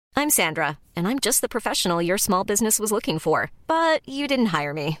I'm Sandra, and I'm just the professional your small business was looking for. But you didn't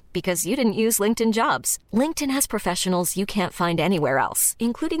hire me because you didn't use LinkedIn Jobs. LinkedIn has professionals you can't find anywhere else,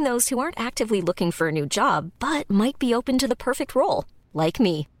 including those who aren't actively looking for a new job, but might be open to the perfect role, like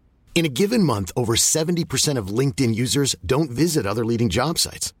me. In a given month, over 70% of LinkedIn users don't visit other leading job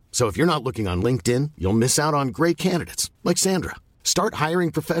sites. So if you're not looking on LinkedIn, you'll miss out on great candidates like Sandra. Start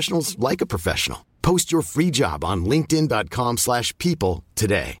hiring professionals like a professional. Post your free job on linkedin.com/people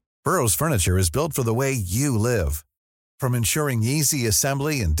today. Burrow's furniture is built for the way you live. From ensuring easy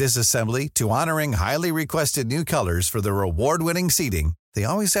assembly and disassembly to honoring highly requested new colors for their award-winning seating, they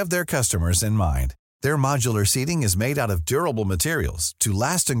always have their customers in mind. Their modular seating is made out of durable materials to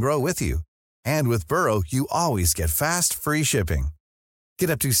last and grow with you. And with Burrow, you always get fast, free shipping.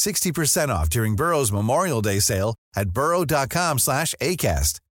 Get up to 60% off during Burrow's Memorial Day sale at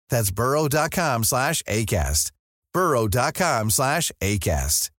burrow.com/ACAST. That's burrow.com/ACAST.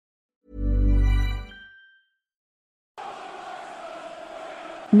 burrow.com/ACAST.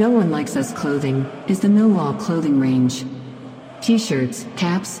 No One Likes Us Clothing is the Millwall clothing range. T-shirts,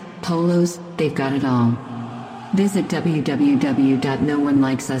 caps, polos, they've got it all. Visit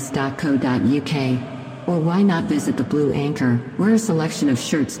www.noonelikes.us.co.uk, or why not visit the Blue Anchor, where a selection of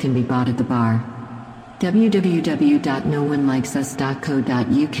shirts can be bought at the bar.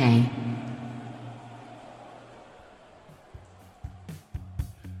 www.noonelikes.us.co.uk.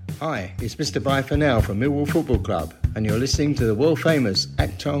 Hi, it's Mr. Brian Fennell from Millwall Football Club, and you're listening to the world famous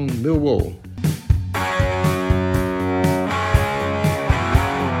Acton Millwall.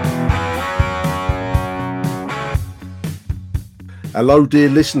 Hello, dear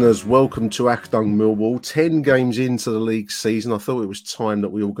listeners. Welcome to Acton Millwall. 10 games into the league season. I thought it was time that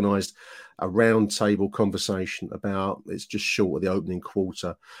we organised a round-table conversation about, it's just short of the opening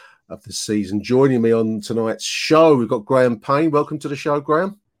quarter of the season. Joining me on tonight's show, we've got Graham Payne. Welcome to the show,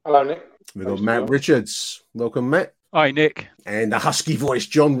 Graham. Hello, Nick. We've got Matt Richards. Welcome, Matt. Hi, Nick. And the husky voice,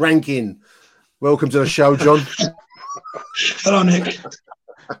 John Rankin. Welcome to the show, John. Hello, Nick.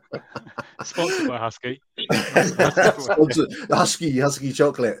 Sponsored by Husky. Husky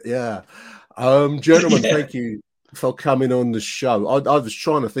chocolate, yeah. Gentlemen, thank you for coming on the show. I was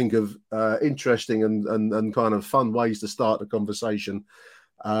trying to think of interesting and kind of fun ways to start the conversation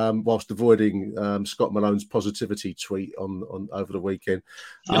whilst avoiding Scott Malone's positivity tweet on over the weekend.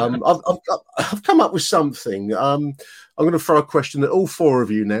 I've come up with something. I'm going to throw a question at all four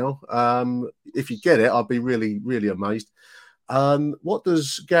of you now. If you get it, I'll be really, really amazed. What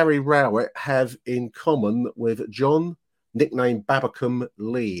does Gary Rowett have in common with John, nicknamed Babbacombe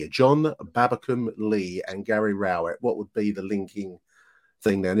Lee? John Babbacombe Lee and Gary Rowett. What would be the linking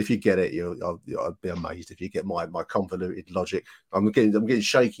thing there? And if you get it, I'd be amazed if you get my convoluted logic. I'm getting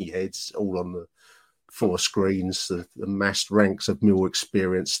shaky heads all on the four screens, the massed ranks of Mill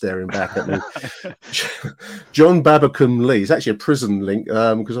experience staring back at me. John Babbacombe Lee is actually a prison link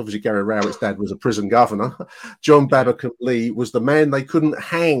because obviously Gary Rowett's dad was a prison governor. John Babbacombe Lee was the man they couldn't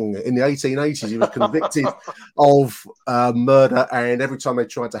hang in the 1880s. He was convicted of murder, and every time they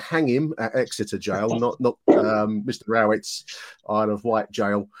tried to hang him at Exeter Jail, not Mr. Rowett's Isle of Wight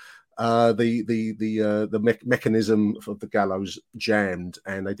jail, the mechanism of the gallows jammed,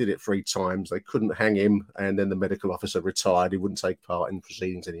 and they did it 3 times. They couldn't hang him, and then the medical officer retired. He wouldn't take part in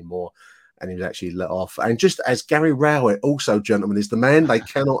proceedings anymore, and he was actually let off. And just as Gary Rowett, also, gentlemen, is the man they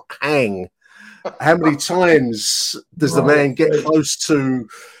cannot hang. How many times does the man get close to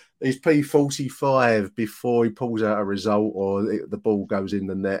his P45 before he pulls out a result, or the ball goes in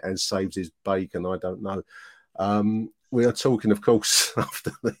the net and saves his bacon? I don't know. We are talking, of course,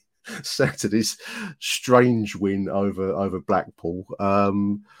 after the Saturday's strange win over Blackpool.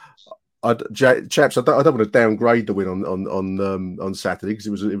 Chaps, I don't want to downgrade the win on Saturday because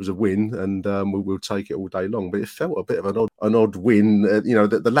it was a win, and we'll take it all day long. But it felt a bit of an odd win.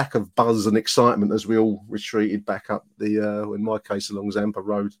 The lack of buzz and excitement as we all retreated back up in my case along Zampa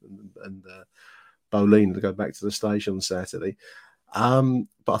Road and Boleyn to go back to the station on Saturday.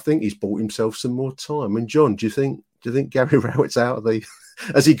 But I think he's bought himself some more time. And John, do you think Gary Rowett's out of the?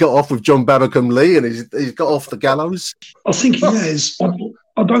 Has he got off with John Babbacombe Lee and he's got off the gallows? I think he has.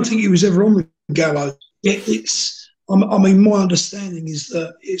 I don't think he was ever on the gallows. My understanding is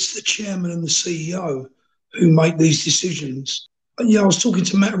that it's the chairman and the CEO who make these decisions. And, I was talking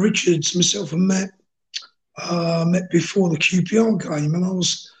to Matt Richards, myself and Matt met before the QPR game, and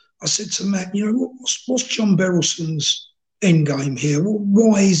I said to Matt, what's John Berylson's end game here?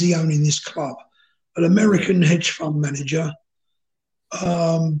 Why is he owning this club? An American hedge fund manager,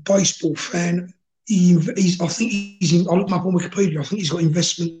 baseball fan. I looked him up on Wikipedia. I think he's got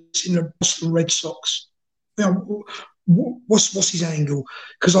investments in the Boston Red Sox. Now, what's his angle?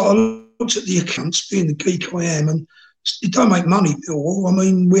 Because I looked at the accounts, being the geek I am, and it don't make money, Millwall. I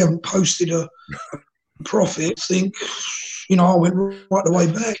mean, we haven't posted a profit. I think, I went right the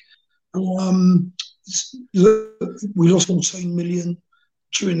way back. We lost 14 million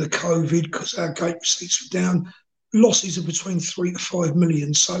during the COVID because our gate receipts were down. Losses are between 3 to 5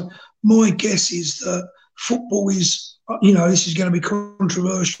 million. So my guess is that football is, this is going to be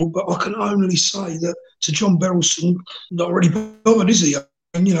controversial, but I can only say that to John Berylson, not really bothered, is he?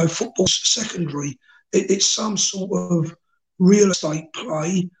 And, football's secondary. It's some sort of real estate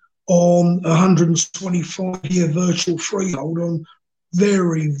play on a 125-year virtual freehold on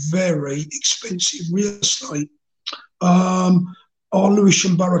very, very expensive real estate. Are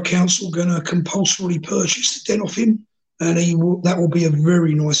Lewisham Borough Council going to compulsorily purchase the den off him? And that will be a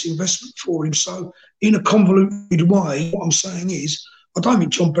very nice investment for him. So in a convoluted way, what I'm saying is, I don't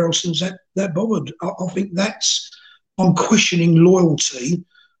think John Berylson's that bothered. I think I'm questioning loyalty.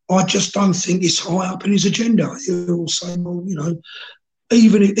 I just don't think it's high up in his agenda. He'll say, well,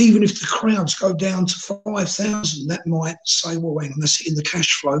 even if the crowds go down to 5,000, that might say, well, hang on, that's in the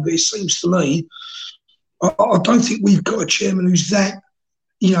cash flow. But it seems to me, I don't think we've got a chairman who's that,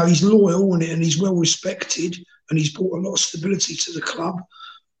 he's loyal and he's well respected and he's brought a lot of stability to the club.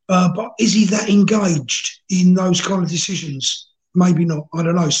 But is he that engaged in those kind of decisions? Maybe not. I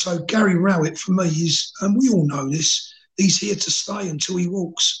don't know. So Gary Rowett, for me, is, and we all know this, he's here to stay until he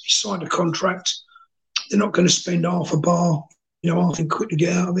walks. He signed a contract. They're not going to spend half a bar, half and quit to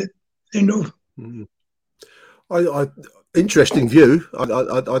get out of it. End of. Interesting view.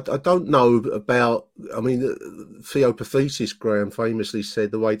 I don't know about. I mean, Theo Pathetis, Graham, famously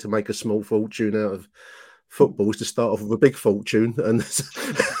said the way to make a small fortune out of football is to start off with a big fortune and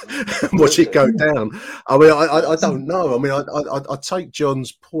watch it go down. I mean, I don't know. I mean, I take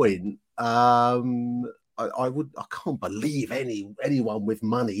John's point. I can't believe anyone with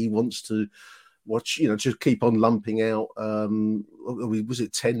money wants to watch, just keep on lumping out, was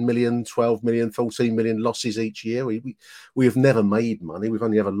it 10 million, 12 million, 14 million losses each year? We have never made money. We've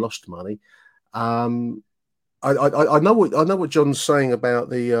only ever lost money. I know what John's saying about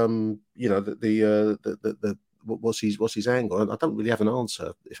the what's his angle. I don't really have an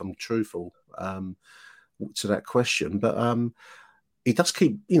answer, if I'm truthful, to that question, but he does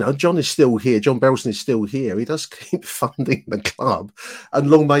keep, John is still here. John Berylson is still here. He does keep funding the club, and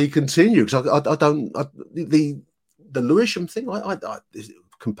long may he continue. Because the Lewisham thing,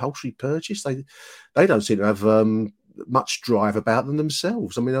 compulsory purchase. They don't seem to have much drive about them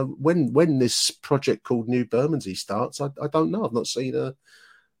themselves. I mean, when this project called New Bermondsey starts, I don't know. I've not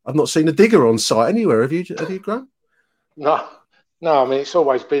seen a digger on site anywhere. Have you, Graham? No. I mean, it's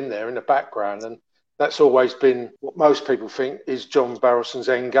always been there in the background, and that's always been what most people think is John Berylson's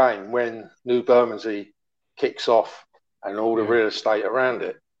end game when New Bermondsey kicks off and all the real estate around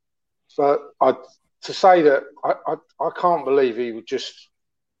it. So to say that I can't believe he would just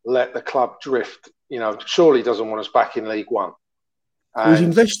let the club drift. Surely he doesn't want us back in League One. And, he's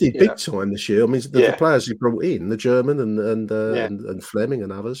invested big time this year. I mean, the players he brought in, the German and Fleming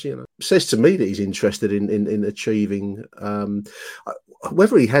and others, says to me that he's interested in achieving.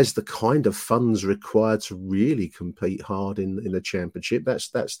 Whether he has the kind of funds required to really compete hard in the Championship, that's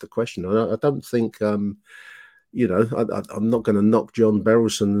the question. I don't think, I'm not going to knock John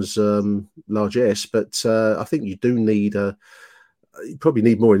Berylson's largesse, but I think you do need you probably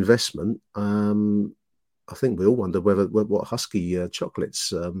need more investment. I think we all wonder what Husky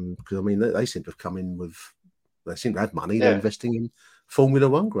chocolates, because I mean they seem to have come in they seem to have money. They're investing in Formula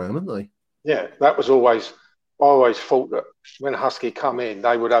One, Graham, aren't they? Yeah, that was always. I always thought that when Husky come in,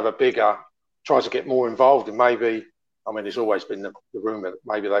 they would have try to get more involved in maybe. I mean, there's always been the rumour that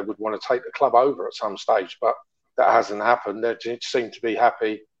maybe they would want to take the club over at some stage, but that hasn't happened. They seem to be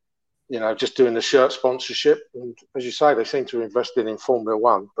happy, just doing the shirt sponsorship. And as you say, they seem to have invested in Formula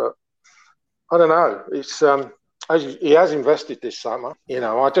One, but I don't know. It's he has invested this summer.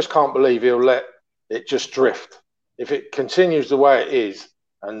 I just can't believe he'll let it just drift. If it continues the way it is,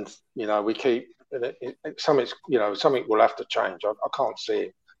 and we keep. Something will have to change. I can't see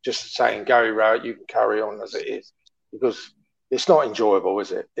it just saying, Gary Rowett, you can carry on as it is, because it's not enjoyable,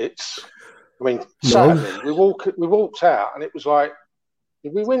 is it? Saturday, we walked out and it was like,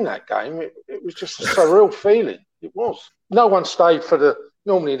 did we win that game? It was just a surreal feeling. It was. No one stayed for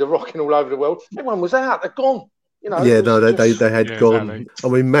normally the rocking all over the world. Everyone was out. They're gone. They had gone. Exactly. I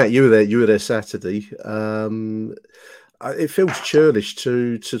mean, Matt, you were there Saturday. It feels churlish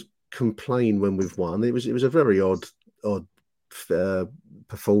to complain when we've won. It was a very odd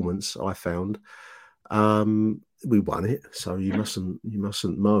performance, I found. we won it, so you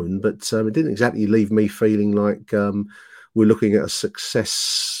mustn't moan. But it didn't exactly leave me feeling like we're looking at a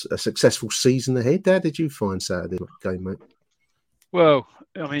successful season ahead. How did you find Saturday game, mate? Well,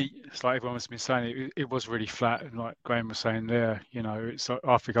 I mean, it's like everyone's been saying, it was really flat, and like Graham was saying there, you know, it's like,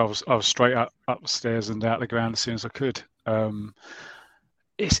 I think I was straight upstairs and out the ground as soon as I could.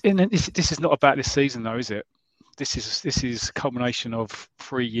 This is not about this season though, is it? This is a culmination of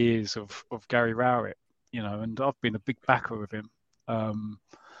 3 years of Gary Rowett, you know, and I've been a big backer of him.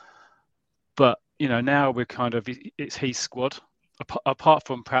 But you know, now we're kind of, it's his squad, apart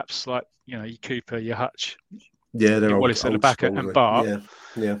from perhaps like, you know, your Cooper, your Hutch. Yeah, they're Wallace at the back and Bart.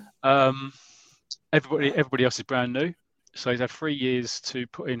 Yeah. Everybody else is brand new, so he's had 3 years to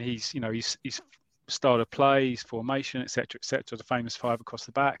put in his style of play, his formation, etc., the famous five across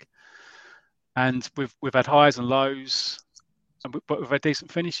the back. And we've had highs and lows, but we've had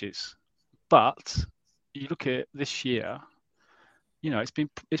decent finishes. But you look at this year, you know, it's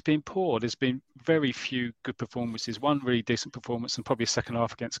been poor. There's been very few good performances. One really decent performance, and probably a second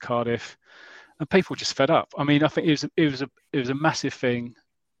half against Cardiff. And people just fed up. I mean, I think it was a massive thing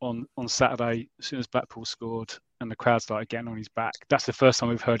on Saturday as soon as Blackpool scored and the crowd started getting on his back. That's the first time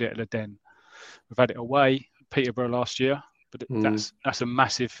we've heard it at the Den. We've had it away, Peterborough last year, but that's a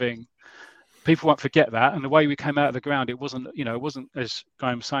massive thing. People won't forget that. And the way we came out of the ground, it wasn't as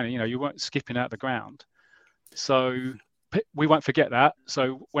Graham was saying, you know, you weren't skipping out the ground. So we won't forget that.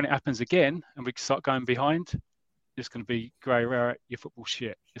 So when it happens again and we start going behind, it's going to be Gary Rowett, your football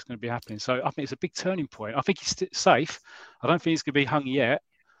shit. It's going to be happening. So I think it's a big turning point. I think he's safe. I don't think he's going to be hung yet,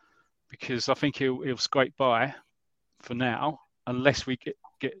 because I think he'll scrape by for now, unless we get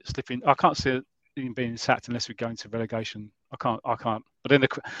slipping. I can't see him being sacked unless we go into relegation. I can't. But then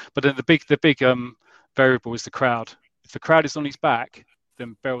the big variable is the crowd. If the crowd is on his back,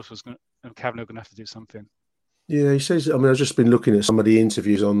 then Beresford and Kavanagh are going to have to do something. Yeah, he says, I mean, I've just been looking at some of the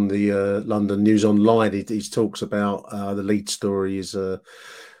interviews on the London News Online. He talks about the lead story is the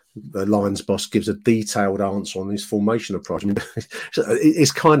Lions boss gives a detailed answer on his formation approach. I mean,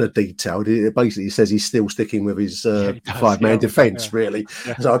 it's kind of detailed. It basically says he's still sticking with his five-man defence, really.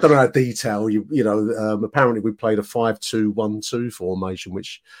 Yeah. So I don't know how detailed. Apparently we played a 5-2-1-2 formation,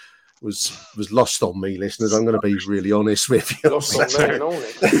 which was lost on me, listeners. I'm going to be really honest with you. Lost on me and all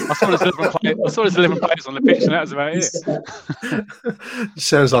I saw there's 11 players on the pitch, and that was about it.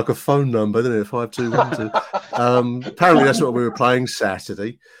 Sounds like a phone number, doesn't it? 5-2-1-2. Apparently that's what we were playing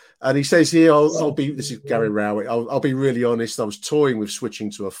Saturday. And he says here, this is Gary Rowett, I'll be really honest, I was toying with switching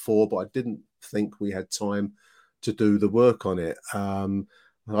to a 4, but I didn't think we had time to do the work on it.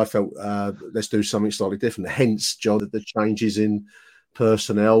 I felt let's do something slightly different. Hence, John, the changes in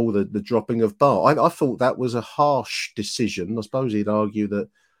personnel, the dropping of Bart. I thought that was a harsh decision. I suppose he'd argue that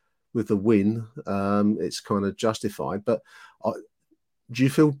with the win, it's kind of justified. But do you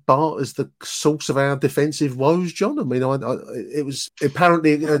feel Bart is the source of our defensive woes, John? I mean, it was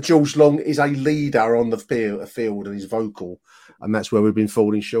apparently George Long is a leader on the field and he's vocal, and that's where we've been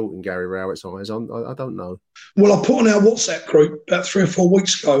falling short in Gary Rowett's eyes. I don't know. Well, I put on our WhatsApp group about 3 or 4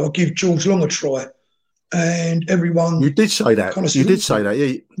 weeks ago, I'll give George Long a try. And everyone... You did say that. You did say that.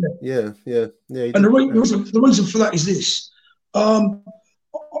 Yeah. And the reason for that is this.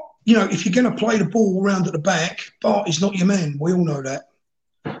 If you're going to play the ball around at the back, Bart is not your man. We all know that.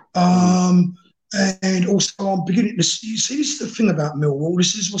 And also, I'm beginning to see, this is the thing about Millwall.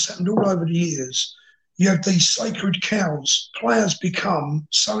 This is what's happened all over the years. You have these sacred cows. Players become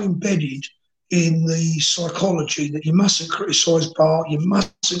so embedded in the psychology that you mustn't criticise Bart, you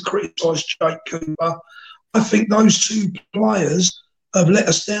mustn't criticise Jake Cooper. I think those two players have let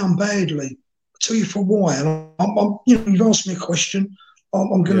us down badly. I'll tell you for why. And you've asked me a question.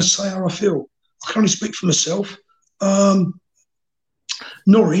 I'm going to say how I feel. I can only speak for myself.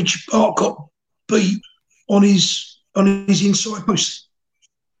 Norwich, Bart got beat on his inside post.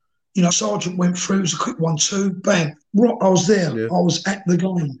 Sargent went through. It was a quick 1-2, bang. Right, I was there. Yeah. I was at the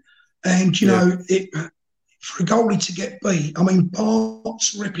game. And, for a goalie to get beat, I mean,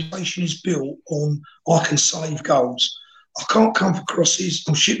 Bart's reputation is built on I can save goals. I can't come for crosses,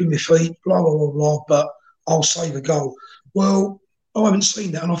 I'm shit with my feet, blah, blah, blah, blah, but I'll save a goal. Well, I haven't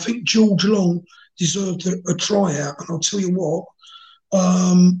seen that. And I think George Long deserved a tryout. And I'll tell you what,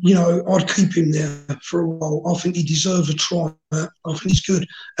 I'd keep him there for a while. I think he deserves a tryout. I think he's good.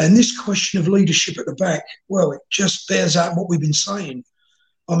 And this question of leadership at the back, well, it just bears out what we've been saying.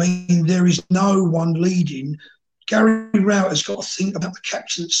 I mean, there is no one leading. Gary Rowett has got to think about the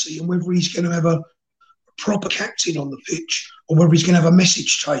captaincy and whether he's going to have a proper captain on the pitch or whether he's going to have a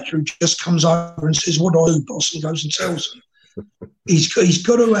message taker who just comes over and says, "What do I do, boss?" and goes and tells them. He's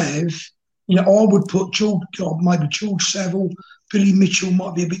got to have, I would put maybe George Saville, Billy Mitchell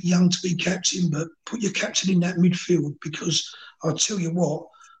might be a bit young to be captain, but put your captain in that midfield, because I'll tell you what,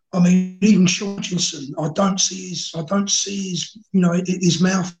 I mean, even Sean Hutchinson, I don't see his his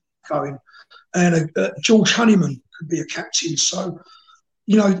mouth going, and George Honeyman could be a captain. So,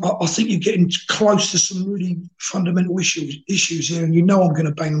 I think you're getting close to some really fundamental issues here, and I'm going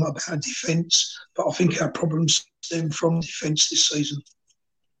to bang them up about defence, but I think our problems stem from defence this season.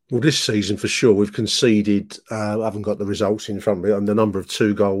 Well, this season for sure, we've conceded. I haven't got the results in front of me, and the number of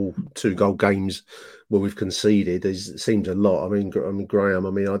two goal games where we've conceded seems a lot. I mean, Graham.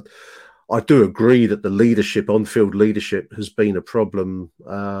 I do agree that the on-field leadership, has been a problem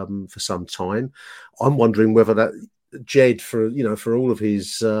for some time. I'm wondering whether that Jed, for all of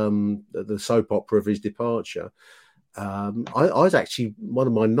his the soap opera of his departure, I was actually, one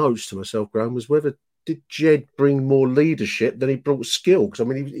of my notes to myself, Graham, was whether did Jed bring more leadership than he brought skill? Because, I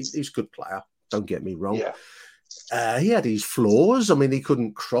mean, he's a good player, don't get me wrong. Yeah. He had his flaws. I mean, he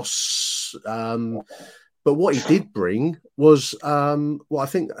couldn't cross. But what he did bring was what I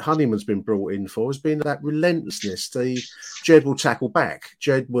think Honeyman's been brought in for, has been that relentlessness. Jed will tackle back.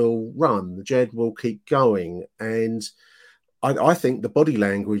 Jed will run. Jed will keep going. And I think the body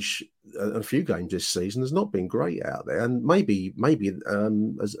language a few games this season has not been great out there, and maybe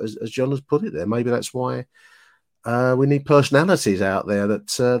as John has put it there, maybe that's why we need personalities out there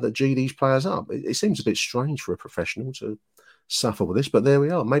that G these players up. It seems a bit strange for a professional to suffer with this, but there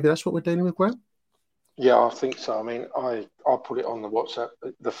we are. Maybe that's what we're dealing with, Graham. Yeah, I think so. I mean, I put it on the WhatsApp.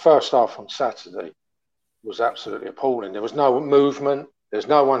 The first half on Saturday was absolutely appalling. There was no movement. There's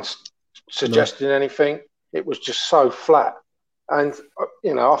no one suggesting anything. It was just so flat. And,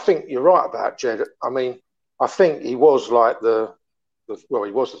 I think you're right about Jed. I mean, I think he was like he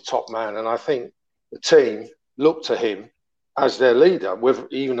was the top man. And I think the team looked to him as their leader,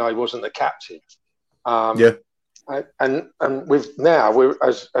 even though he wasn't the captain. And with now,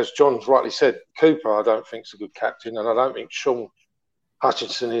 as John's rightly said, Cooper, I don't think is a good captain. And I don't think Sean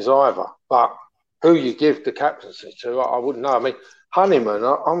Hutchinson is either. But who you give the captaincy to, I wouldn't know. I mean, Honeyman,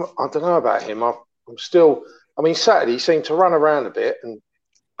 I don't know about him. I'm still... I mean, Saturday he seemed to run around a bit and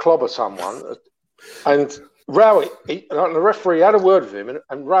clobber someone. And Rowett, the referee had a word with him,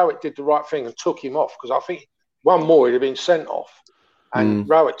 and Rowett did the right thing and took him off, because I think one more he'd have been sent off. And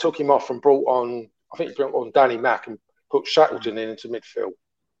Rowett took him off and brought on Danny Mack and put Shackleton into midfield.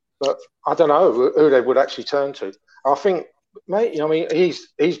 But I don't know who they would actually turn to. I think, mate, I mean, he's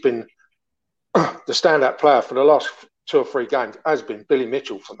been the standout player for the last 2 or 3 games, has been Billy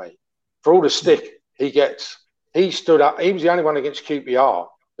Mitchell for me. For all the stick he gets, he stood up. He was the only one against QPR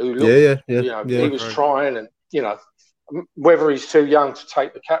who looked, he was trying, and whether he's too young to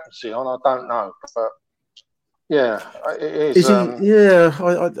take the captaincy on, I don't know. But yeah, it is. I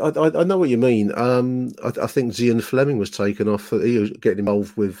know what you mean. I think Zian Fleming was taken off. He was getting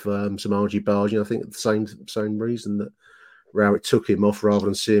involved with some argy-bargy. I think the same reason that Rowett took him off, rather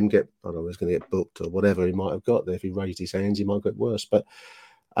than see him get, I don't know, he's going to get booked or whatever he might have got there. If he raised his hands, he might get worse. But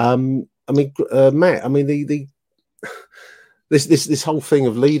I mean, Matt, I mean, this whole thing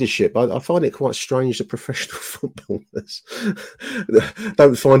of leadership, I find it quite strange that professional footballers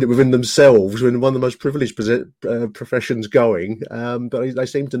don't find it within themselves when one of the most privileged professions going. But they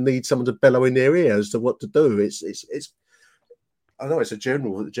seem to need someone to bellow in their ear as to what to do. It's I know it's a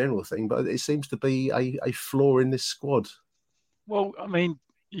general thing, but it seems to be a flaw in this squad. Well, I mean,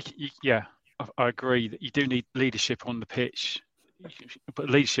 I agree that you do need leadership on the pitch. But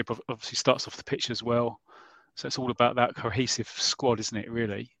leadership obviously starts off the pitch as well. So it's all about that cohesive squad, isn't it,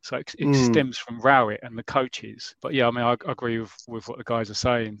 really? So it stems from Rowett and the coaches. But yeah, I mean, I agree with what the guys are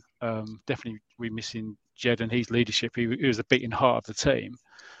saying. Definitely we're missing Jed and his leadership. He was the beating heart of the team.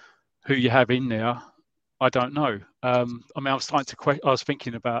 Who you have in there, I don't know. I mean, I was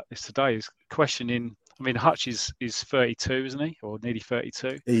thinking about this today, is questioning. I mean, Hutch is 32, isn't he, or nearly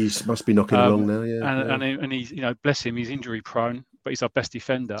 32? He must be knocking along now, yeah. And he's, bless him, he's injury prone, but he's our best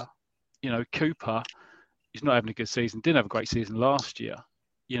defender. Cooper, he's not having a good season. Didn't have a great season last year.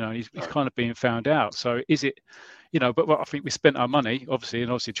 He's kind of being found out. So is it, But I think we spent our money, obviously,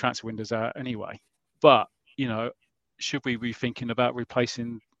 and obviously transfer window's out anyway. But should we be thinking about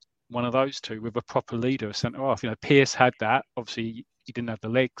replacing one of those two with a proper leader, a centre half? Pearce had that. Obviously, he didn't have the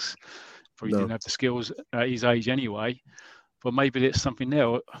legs. Probably didn't have the skills at his age anyway. But maybe it's something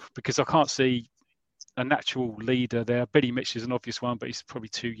there, because I can't see a natural leader there. Billy Mitchell is an obvious one, but he's probably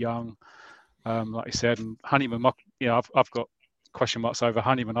too young, like I said. And Honeyman, I've got question marks over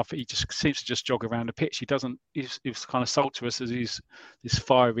Honeyman. I think he just seems to just jog around the pitch. He was kind of sold to us as he's this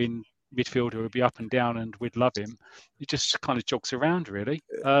firing midfielder who would be up and down and we'd love him. He just kind of jogs around, really.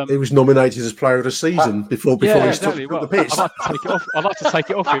 He was nominated as player of the season before he exactly. took the pitch. I'd like to take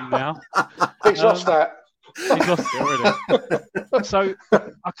it off him now. He's lost that. He's lost it already. So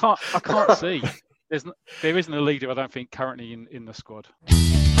I can't see. There isn't a leader, I don't think, currently in the squad.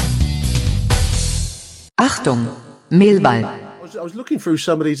 Achtung, Mehlball. I was looking through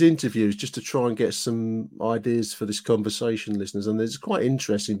some of these interviews just to try and get some ideas for this conversation, listeners, and it's quite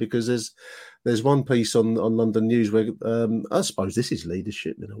interesting because there's one piece on London News where I suppose this is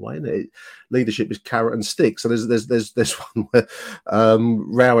leadership in a way, isn't it? Leadership is carrot and stick. So there's one where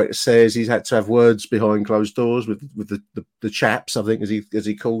Rowett says he's had to have words behind closed doors with the chaps, I think, as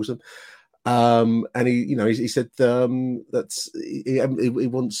he calls them. And he said that he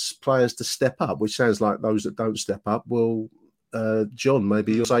wants players to step up, which sounds like those that don't step up will. John,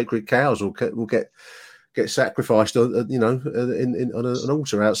 maybe your sacred cows will get sacrificed, on an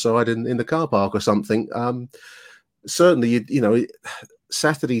altar outside in the car park or something. Certainly,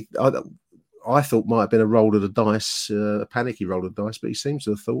 Saturday, I thought might have been a roll of the dice, a panicky roll of the dice, but he seems to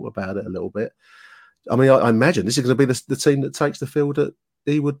have thought about it a little bit. I mean, I imagine this is going to be the team that takes the field at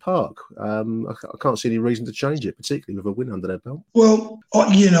Ewood Park. I can't see any reason to change it, particularly with a win under their belt. Well,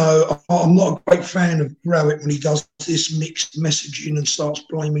 I'm not a great fan of Rowett when he does this mixed messaging and starts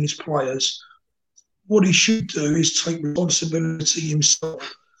blaming his players. What he should do is take responsibility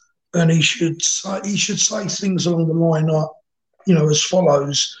himself, and he should say things along the line like, as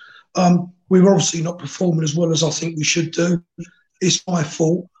follows: we're obviously not performing as well as I think we should do. It's my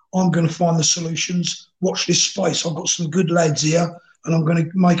fault. I'm going to find the solutions. Watch this space. I've got some good lads here, and I'm going to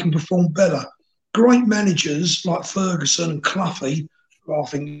make them perform better. Great managers like Ferguson and Cloughy, who I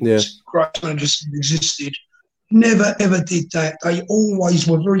think great managers existed, never ever did that. They always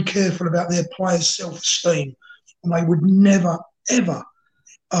were very careful about their players' self-esteem, and they would never ever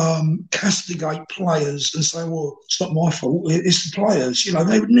castigate players and say, "Well, it's not my fault. It's the players."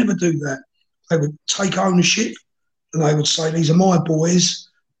 They would never do that. They would take ownership, and they would say, "These are my boys.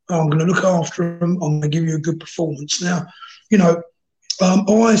 I'm going to look after them. I'm going to give you a good performance." Now,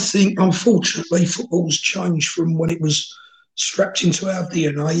 I think, unfortunately, football's changed from when it was strapped into our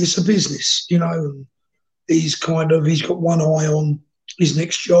DNA. It's a business, and he's got one eye on his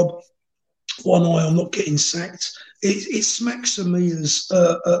next job, one eye on not getting sacked. It smacks of me as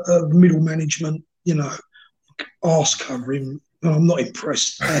a middle management, arse covering. I'm not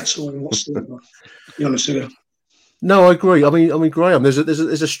impressed at all whatsoever, to be honest with you. No, I agree. I mean, Graham, there's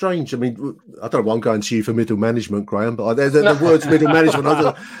a strange. I mean, I don't know why I'm going to you for middle management, Graham, but the words middle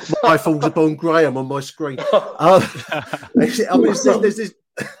management, my falls upon Graham on my screen. There's this.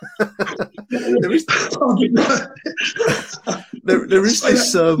 There is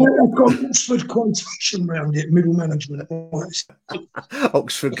this. I've got Oxford quotation around it. Middle management.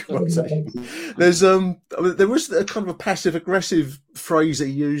 Oxford quotation. There was a kind of a passive aggressive phrase that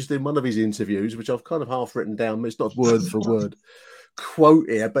he used in one of his interviews, which I've kind of half written down. It's not word for word quote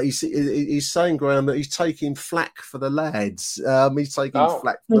here, but he's saying, Graham, that he's taking flack for the lads. He's taking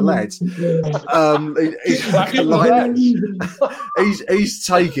flack for the lads. He's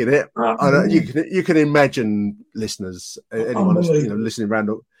taking it. You can imagine, listeners, anyone who's listening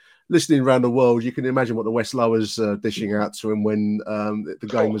around the world, you can imagine what the West Lowers dishing out to him when the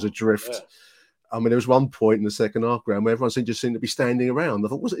game was adrift. Yeah. I mean, there was one point in the second half, Graham, where everyone just seemed to be standing around. I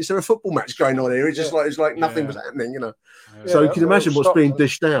thought, is there a football match going on here? It's just like nothing was happening, Yeah. So you can imagine what's being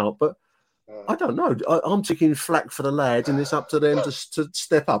dished out. But I don't know. I'm taking flack for the lads, and it's up to them to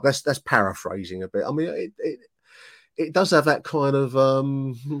step up. That's paraphrasing a bit. I mean, it does have that kind of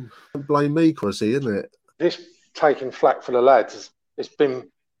blame me quality, isn't it? This taking flack for the lads, it's been,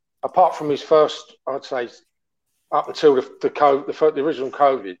 apart from his first, I'd say, up until the original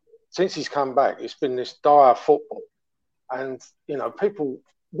COVID. Since he's come back, it's been this dire football. And, people,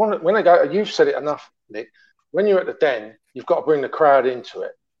 when they go, you've said it enough, Nick, when you're at the Den, you've got to bring the crowd into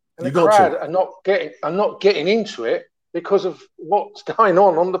it. And the crowd are not getting into it because of what's going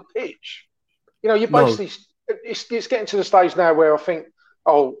on the pitch. You basically, it's getting to the stage now where I think,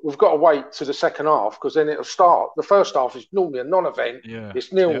 we've got to wait to the second half because then it'll start. The first half is normally a non-event. Yeah. It's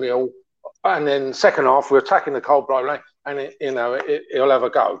 0-0. And then the second half, we're attacking the Coldblow Lane. And it'll have a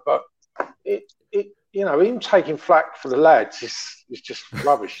go, but him taking flack for the lads is just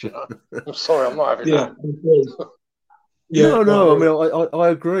rubbish. I'm sorry, I'm not having that. No. I mean, I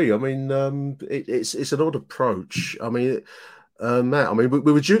agree. I mean, it's an odd approach. I mean, Matt. I mean,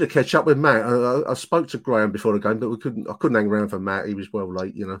 we were due to catch up with Matt. I spoke to Graham before the game, but I couldn't hang around for Matt. He was well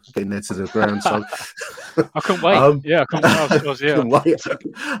late, getting there to the ground. So I couldn't wait. I couldn't wait.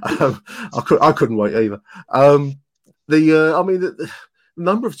 I couldn't wait either. a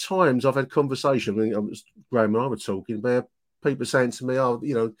number of times I've had conversation. I mean, Graham and I were talking where people saying to me, "Oh,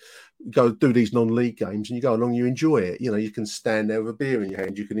 go do these non-league games, and you go along, you enjoy it. You can stand there with a beer in your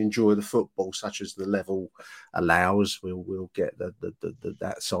hand, you can enjoy the football, such as the level allows. We'll get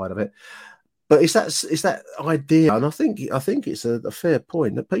that side of it." But it's that idea, and I think it's a fair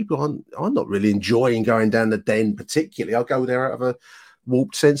point that people aren't not really enjoying going down the Den particularly. I go there out of a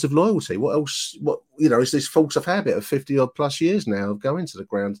warped sense of loyalty. What else? It's this force of habit of 50 odd plus years now of going to the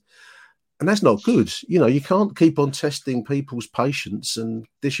ground, and that's not good. You can't keep on testing people's patience and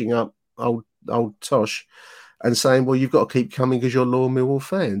dishing up old tosh and saying, well, you've got to keep coming because you're loyal Millwall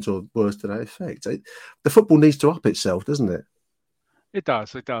fans, or worse to that effect. The football needs to up itself, doesn't it? It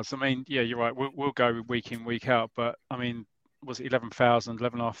does. I mean, yeah, you're right. We'll go week in, week out. But I mean, was it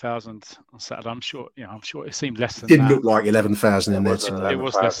 11,500 on Saturday? I'm sure it seemed less than that. Didn't look like 11,000 in there tonight. It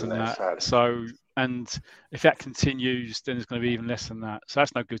was less than that. So, and if that continues, then it's going to be even less than that. So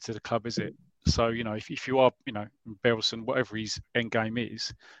that's no good to the club, is it? So, if you are, Berylson, whatever his end game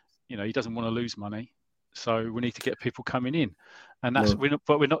is, he doesn't want to lose money. So we need to get people coming in, and that's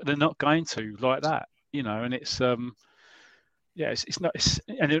they're not going to like that, and it's it's not,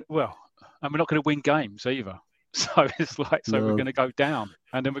 and we're not going to win games either. So it's like, we're going to go down,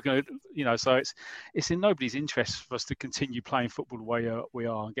 and then we're going to, so it's in nobody's interest for us to continue playing football the way we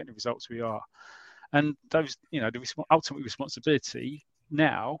are and getting the results we are. And those, the ultimate responsibility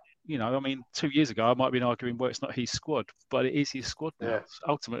now, I mean, 2 years ago, I might have been arguing, well, it's not his squad, but it is his squad now. Yeah.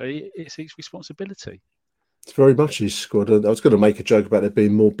 Ultimately, it's his responsibility. It's very much his squad. I was going to make a joke about there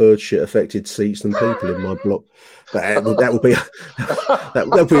being more bird shit affected seats than people in my block, but that would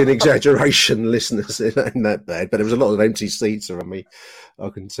be an exaggeration, listeners. It ain't that bad. But there was a lot of empty seats around me. I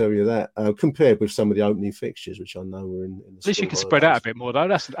can tell you that. Compared with some of the opening fixtures, which I know were in at least you can spread out a bit more, though.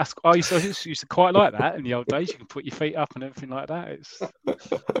 That's I used to quite like that in the old days. You can put your feet up and everything like that.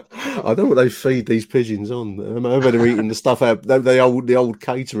 I don't know what they feed these pigeons on. I bet they're eating the stuff out the old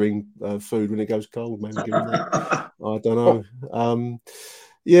catering food when it goes cold. Maybe I don't know.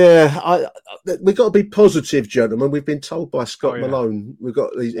 We've got to be positive, gentlemen. We've been told by Scott Malone. We've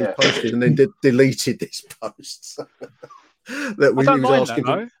got these posted and then deleted this post. That I don't mind that,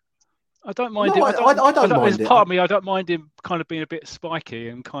 though. I don't mind him. I don't mind it. Part of me, I don't mind him kind of being a bit spiky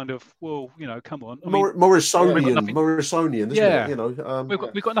and kind of, come on. Morrisonian, isn't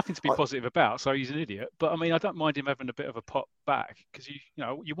it? We've got nothing to be positive about, so he's an idiot. But I mean, I don't mind him having a bit of a pop back because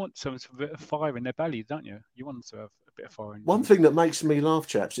you want someone to have a bit of fire in their belly, don't you? You want them to have a bit of fire in. One thing that makes me laugh,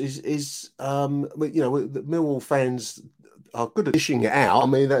 chaps, is the Millwall fans are good at dishing it out. I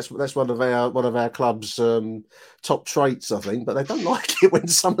mean, that's one of our club's top traits, I think. But they don't like it when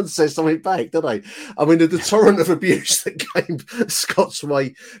someone says something back, do they? I mean, the torrent of abuse that came Scott's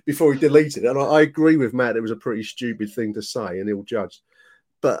way before he deleted it, and I agree with Matt. It was a pretty stupid thing to say, and he'll judge.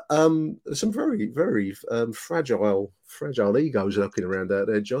 But some very, very fragile egos looking around out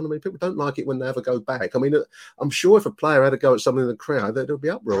there, John. I mean, people don't like it when they have a go back. I mean, I'm sure if a player had a go at someone in the crowd, there'll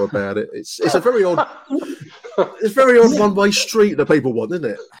be uproar about it. It's a very odd, one-way street that people want, isn't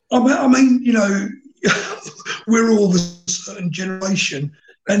it? I mean, we're all the certain generation,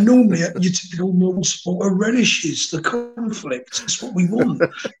 and normally your typical Millwall supporter relishes the conflict. That's what we want. I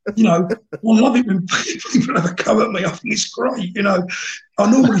love it when people have a go at me. I think it's great. I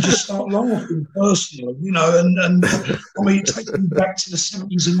normally just start laughing personally, and I mean, taking me back to the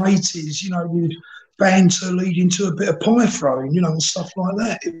 70s and 80s, with banter leading to a bit of pie throwing, and stuff like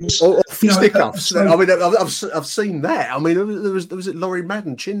that. It was, stick-ups. I mean, I've seen that. I mean, there was Laurie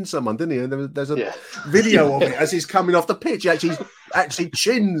Madden chinned someone, didn't he? And there's a video of it as he's coming off the pitch. He actually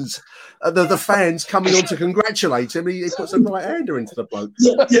chins the fans coming on to congratulate him. He puts a right hander into the bloke.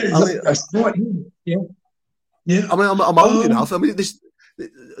 That's right. Yeah. I mean, I'm old enough. I mean,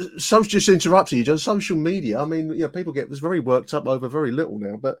 so just interrupting you, just social media. I mean, people get very worked up over very little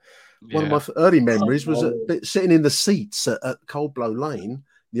now. But one of my early memories was sitting in the seats at Cold Blow Lane,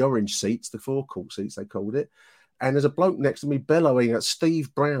 the orange seats, the forecourt seats they called it. And there's a bloke next to me bellowing at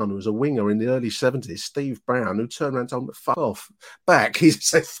Steve Brown, who was a winger in the early 70s. Steve Brown, who turned around and told him to fuck off. Back, he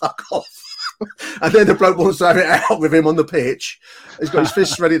said, fuck off. And then the bloke wants to have it out with him on the pitch. He's got his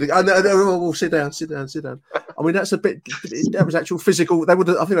fists ready to go. Oh, sit down. I mean, that's a bit. That was actual physical. I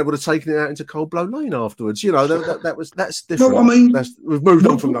think they would have taken it out into Cold Blow Lane afterwards. That's different. No, I mean, we've moved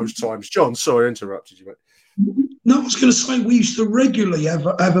on from those times. John, sorry, I interrupted you, mate. No, I was going to say we used to regularly have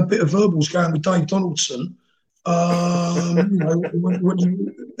a bit of verbals going with Dave Donaldson. All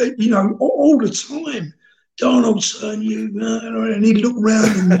the time. Donaldson, and he'd look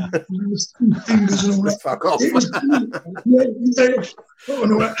round and fingers and all that. Fuck off. And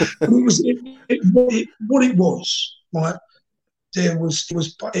it was what it was, right?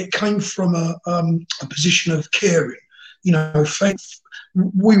 it came from a position of caring. You know,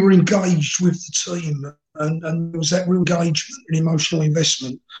 we were engaged with the team, and there was that real engagement and emotional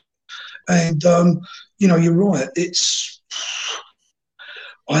investment. And you know, you're right.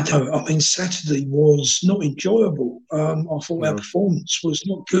 Saturday was not enjoyable. I thought our performance was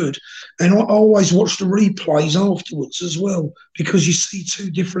not good. And I always watch the replays afterwards as well, because you see two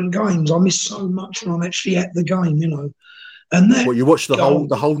different games. I miss so much when I'm actually at the game, you know. And that, you watched the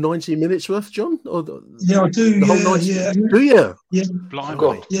whole 90 minutes worth, John? Yeah, I do. The whole 90. Yeah. Do you? Yeah. Blind.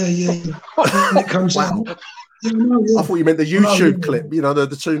 Yeah. And it comes out. Yeah, no, yeah. I thought you meant the YouTube clip, you know,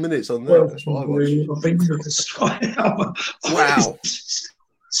 the 2 minutes on there. That's what I watched. I've been with the Wow.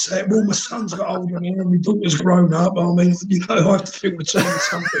 So, well, my son's got older now, and my daughter's grown up. I mean, you know, I have to feel the team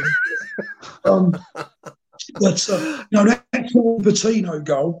something. That Patino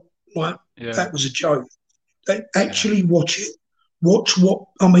goal, right? Yeah. That was a joke. They actually watch it. Watch what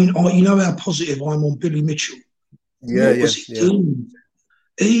I mean. You know how positive I'm on Billy Mitchell. Yeah, what was he doing?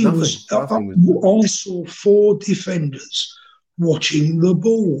 He was. I saw 4 defenders watching the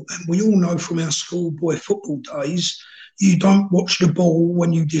ball, and we all know from our schoolboy football days, you don't watch the ball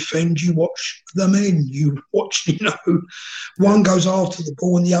when you defend. You watch the men. You watch, you know, one goes after the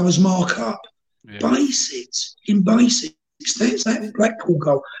ball and the others mark up. Yeah. Basics. That's that Blackpool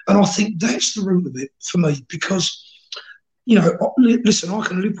goal. And I think that's the root of it for me, because, you know, listen, I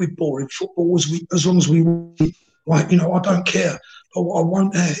can live with boring football as long as we win. Like, you know, I don't care. But what I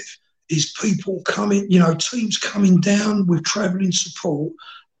won't have is people coming, you know, teams coming down with travelling support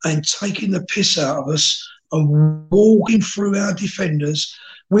and taking the piss out of us and walking through our defenders.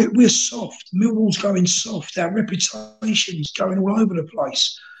 We're soft. Millwall's going soft. Our reputation's going all over the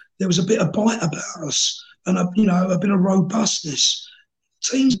place. There was a bit of bite about us and a bit of robustness.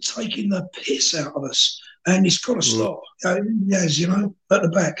 Teams are taking the piss out of us, and it's got to stop. Yes, you know, at the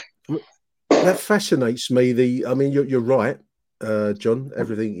back. That fascinates me. You're right, John.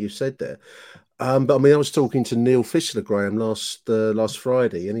 Everything you said there. But I mean, I was talking to Neil Fischler, Graham, last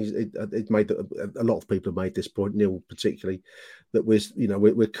Friday, and it made a lot of people have made this point, Neil particularly, that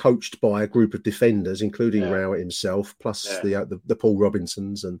we're coached by a group of defenders, including Rowett himself, plus the Paul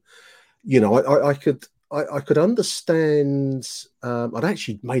Robinsons, and you know, I could understand. I'd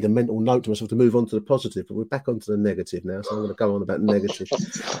actually made a mental note to myself to move on to the positive, but we're back onto the negative now, so I'm going to go on about negative.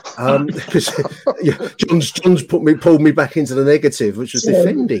 John's pulled me back into the negative, which was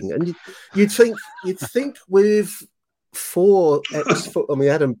defending, and you'd think with 4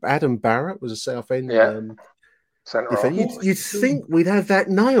 Adam Barrett was a Southend. You'd think we'd have that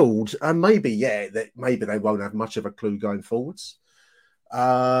nailed, and maybe they won't have much of a clue going forwards.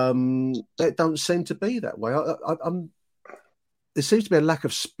 That don't seem to be that way. There seems to be a lack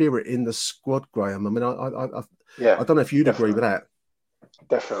of spirit in the squad, Graham. I mean, I don't know if you'd agree with that.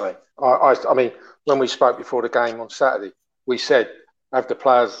 Definitely. I mean, when we spoke before the game on Saturday, we said, have the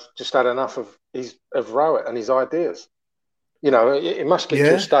players just had enough of Rowett and his ideas? You know, it must get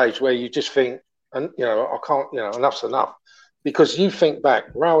to a stage where you just think, and you know, I can't, you know, enough's enough. Because you think back,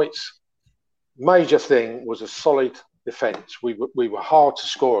 Rowett's major thing was a solid defence. We were hard to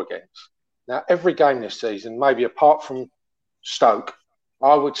score against. Now, every game this season, maybe apart from Stoke,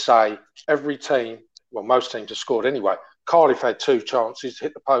 I would say every team, well, most teams have scored anyway. Cardiff had 2 chances,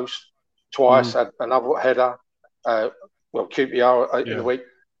 hit the post twice, had another header. QPR in the week.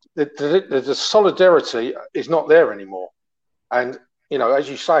 The solidarity is not there anymore. And, you know, as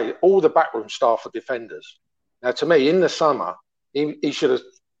you say, all the backroom staff are defenders. Now, to me, in the summer, he should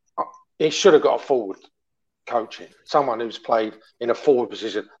have got a forward coaching, someone who's played in a forward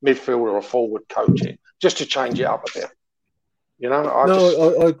position, midfielder or forward coaching, just to change it up a bit. You know,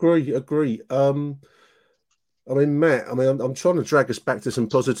 I agree. I mean, Matt, I'm trying to drag us back to some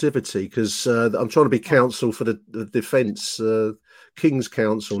positivity, because I'm trying to be counsel for the defence, King's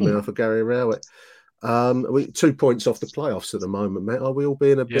counsel now for Gary Rowett. 2 points off the playoffs at the moment, Matt. Are we all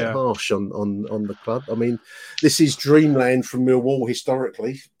being a bit harsh on the club? I mean, this is dreamland from Millwall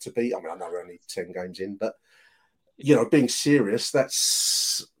historically to be. I mean, I know we're only 10 games in, but you know, being serious,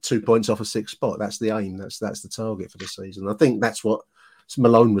 that's 2 points off a 6th spot. That's the aim. That's the target for the season. I think that's what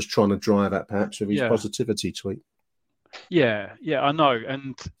Malone was trying to drive at, perhaps, with his positivity tweet. Yeah, I know,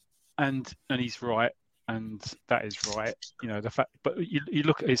 and he's right, and that is right. You know, the fact, but you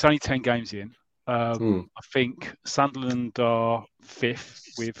look, it's only 10 games in. I think Sunderland are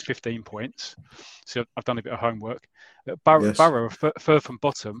 5th with 15 points. So I've done a bit of homework. Borough are third from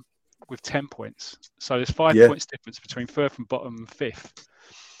bottom with 10 points. So there's 5 points difference between third from bottom and 5th.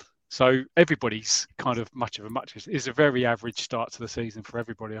 So everybody's kind of much of a muchness. It's a very average start to the season for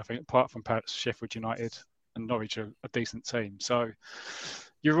everybody, I think, apart from perhaps Sheffield United. and Norwich are a decent team. So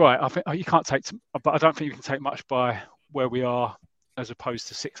you're right. I think you can't take, but I don't think you can take much by where we are as opposed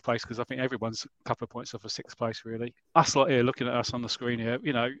to sixth place, because I think everyone's a couple of points off of sixth place, really. Us lot here, looking at us on the screen here,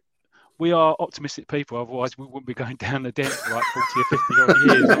 you know, we are optimistic people. Otherwise, we wouldn't be going down the den for like 40 or 50 odd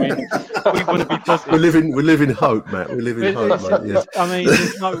years. I mean, we want to be positive. We live in hope, Matt. We live in hope, mate. Yeah. I mean,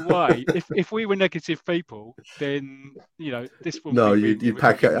 there's no way. If we were negative people, then, you know, this would no, you'd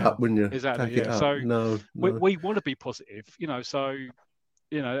pack it up, wouldn't you? Exactly. Pack Yeah. So no. We want to be positive, you know. So,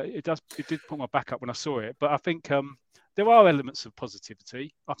 you know, it did put my back up when I saw it. But I think there are elements of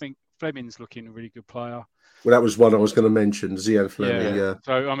positivity. I think Fleming's looking a really good player. Well, that was one I was going to mention, Zian Fleming. Yeah.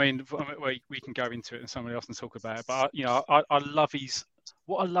 So, I mean, we can go into it and somebody else can talk about it. But, you know, I love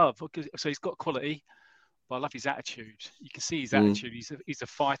what I love. So he's got quality, but I love his attitude. You can see his attitude. He's a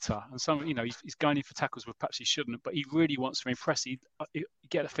fighter. And you know, he's going in for tackles where perhaps he shouldn't, but he really wants to impress. You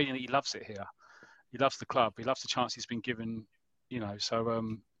get the feeling that he loves it here. He loves the club. He loves the chance he's been given, you know. So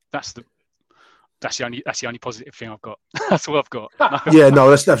that's the only positive thing I've got. That's all I've got. Yeah, no,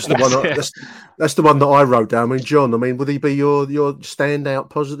 that's the one. That's the one that I wrote down. I mean, John, would he be your standout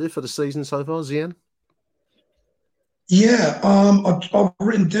positive for the season so far, Zian? Yeah, I've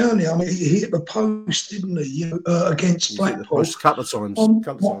written down here. I mean, he hit the post, didn't he? You know, against Blackpool. A couple of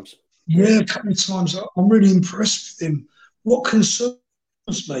times. Yeah, a couple of times. I'm really impressed with him. What concerns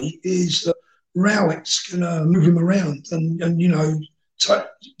me is that Rowett's going to move him around and you know,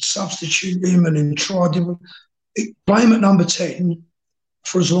 substitute him and try different. Play him at number 10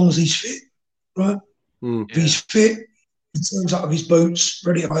 for as long as he's fit, right? If he's fit, he turns up with his boots,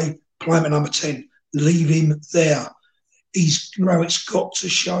 ready to play him at number 10. Leave him there. Rowett's got to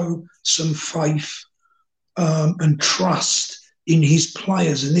show some faith and trust in his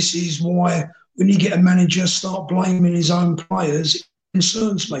players, and this is why when you get a manager start blaming his own players, it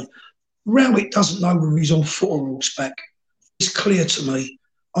concerns me. Rowett doesn't know whether he's on foot or horseback. It's clear to me.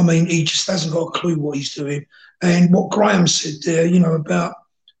 I mean, he just hasn't got a clue what he's doing. And what Graham said there, you know, about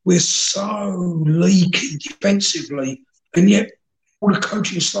we're so leaky defensively, and yet all the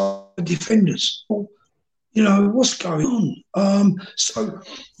coaching staff are defenders. Well, you know, what's going on? So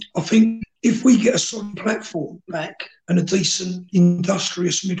I think if we get a solid platform back and a decent,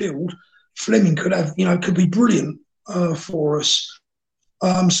 industrious midfield, Fleming could be brilliant for us.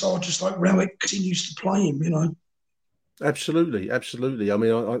 So I just like Rowett continues to play him, you know. Absolutely. I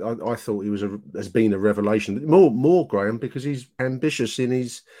mean, I thought he has been a revelation. More Graham, because he's ambitious in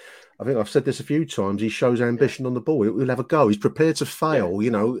his. I think I've said this a few times. He shows ambition on the ball. He'll have a go. He's prepared to fail.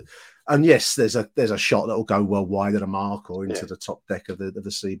 You know. And yes, there's a shot that will go well wide of the mark or into the top deck of the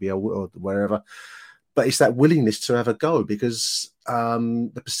CBL or wherever. But it's that willingness to have a go, because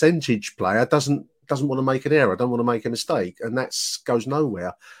the percentage player doesn't want to make an error, don't want to make a mistake, and that goes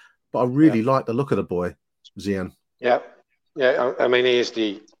nowhere. But I really like the look of the boy, Zian. Yeah. I mean, he is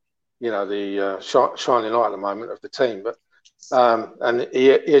the shining light at the moment of the team. But and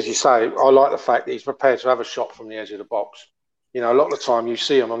he, as you say, I like the fact that he's prepared to have a shot from the edge of the box. You know, a lot of the time you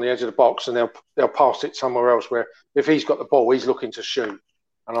see him on the edge of the box and they'll pass it somewhere else, where if he's got the ball, he's looking to shoot.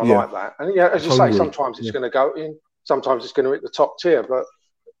 And I like that. And as you say, sometimes it's going to go in, sometimes it's going to hit the top tier, but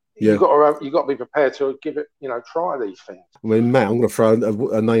you've got to be prepared to give it, you know, try these things. I mean, Matt, I'm going to throw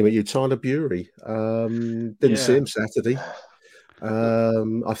a name at you, Tyler Bury. Didn't see him Saturday.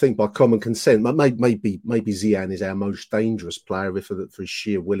 I think by common consent, maybe Zian is our most dangerous player for his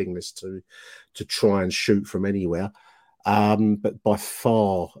sheer willingness to try and shoot from anywhere. But by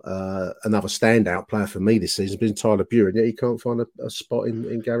far another standout player for me this season has been Tyler Bury, and yet he can't find a spot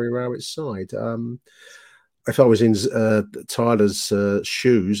in Gary Rowett's side. If I was in Tyler's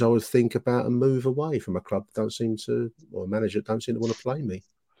shoes, I would think about a move away from a club that or a manager that don't seem to want to play me.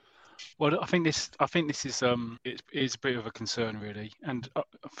 Well, I think this is it is a bit of a concern, really. And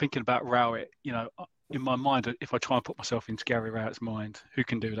thinking about Rowett, you know, in my mind, if I try and put myself into Gary Rowett's mind, who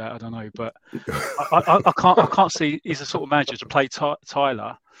can do that? I don't know, but I can't see he's a sort of manager to play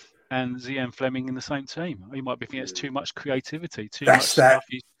Tyler and Zian Fleming in the same team. He might be thinking it's too much creativity, much stuff.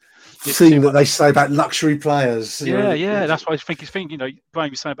 Thing that they say about luxury players. Yeah. That's why I think he's thinking. You know, Brian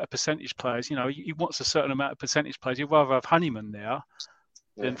was saying about percentage players. You know, he wants a certain amount of percentage players. He'd rather have Honeyman there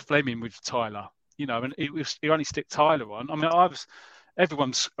than Fleming with Tyler. You know, and he only stick Tyler on. I mean, I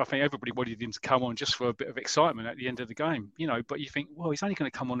think everybody wanted him to come on just for a bit of excitement at the end of the game. You know, but you think, well, he's only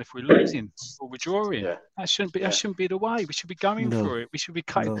going to come on if we're losing or we're drawing. Yeah. That shouldn't be the way. We should be going for it. We should be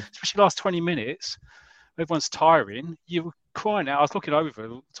cutting, especially the last 20 minutes. Everyone's tiring. You were crying out. I was looking over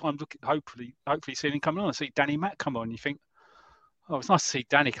all the time, hopefully seeing him coming on. I see Danny Mack come on. You think, oh, it's nice to see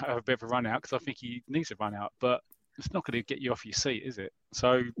Danny have a bit of a run out, because I think he needs a run out. But it's not going to get you off your seat, is it?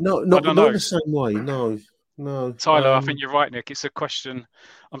 So not the same way. No, No, Tyler, I think you're right, Nick. It's a question.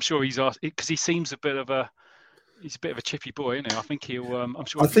 I'm sure he's asked because he seems a bit of a chippy boy, isn't he? I think he'll. I'm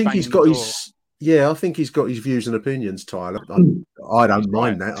sure. I think he's got his. Yeah, I think he's got his views and opinions, Tyler. I don't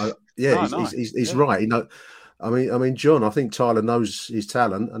mind that. He's right. I mean, John. I think Tyler knows his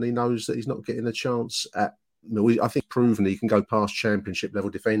talent, and he knows that he's not getting a chance at. I think proven he can go past championship level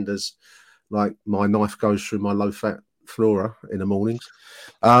defenders. Like my knife goes through my low fat flora in the mornings.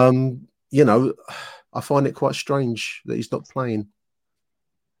 I find it quite strange that he's not playing.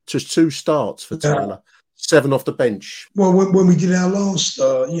 Just 2 starts for Tyler, 7 off the bench. Well, when we did our last,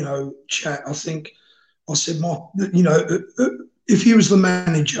 chat, I think I said, if you was the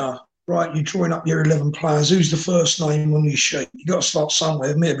manager, right, you're drawing up your 11 players, who's the first name on your sheet? You got to start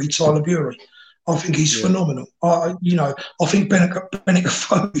somewhere. Maybe Tyler Burey. I think he's phenomenal. I think Benik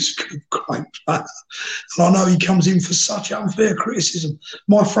Afobe is a great player. And I know he comes in for such unfair criticism.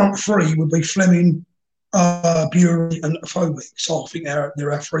 My front 3 would be Fleming, Burey and Afobe. So I think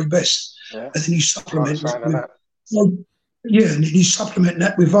they're our 3 best. Yeah. And then you supplement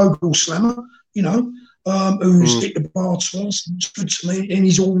that with Vogelslammer, who's hit the bar twice. It's good to me, and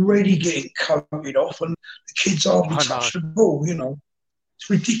he's already getting coated off, and the kids hardly touch the ball. It's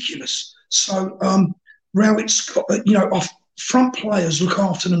ridiculous. So Rowett's got, our front players look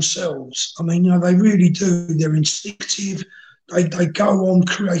after themselves. I mean, they really do. They're instinctive. They go on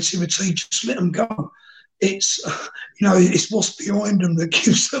creativity. Just let them go. It's, it's what's behind them that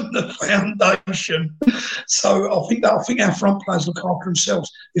gives them the foundation. So I think our front players look after themselves.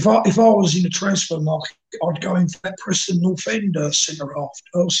 If I was in the transfer market, I'd go in for that Preston North End centre half.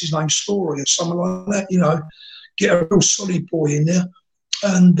 What's his name, Story or something like that. Get a real solid boy in there,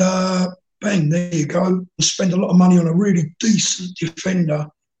 and bang, there you go. Spend a lot of money on a really decent defender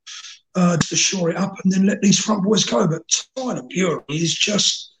to shore it up, and then let these front boys go. But Tyler Burey is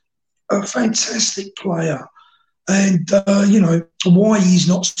just a fantastic player, and why he's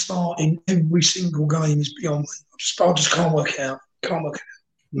not starting every single game is beyond me. I just can't work out.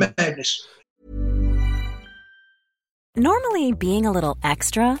 Madness. Normally, being a little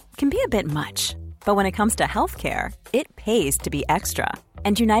extra can be a bit much, but when it comes to healthcare, it pays to be extra.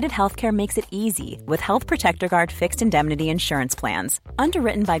 And United Healthcare makes it easy with Health Protector Guard fixed indemnity insurance plans.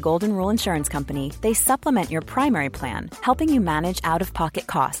 Underwritten by Golden Rule Insurance Company, they supplement your primary plan, helping you manage out-of-pocket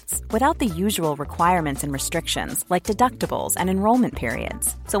costs without the usual requirements and restrictions like deductibles and enrollment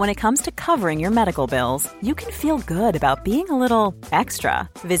periods. So when it comes to covering your medical bills, you can feel good about being a little extra.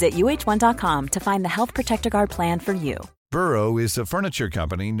 Visit uh1.com to find the Health Protector Guard plan for you. Burrow is a furniture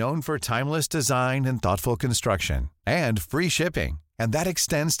company known for timeless design and thoughtful construction and free shipping. And that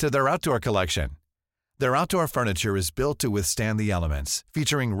extends to their outdoor collection. Their outdoor furniture is built to withstand the elements,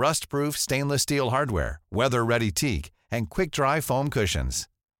 featuring rust-proof stainless steel hardware, weather-ready teak, and quick-dry foam cushions.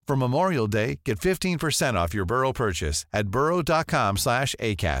 For Memorial Day, get 15% off your Burrow purchase at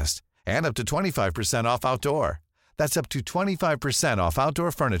burrow.com/ACAST and up to 25% off outdoor. That's up to 25% off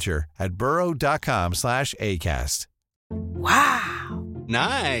outdoor furniture at burrow.com/ACAST. Wow.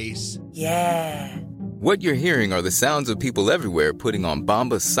 Nice. Yeah. What you're hearing are the sounds of people everywhere putting on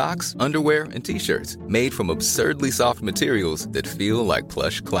Bombas socks, underwear, and T-shirts made from absurdly soft materials that feel like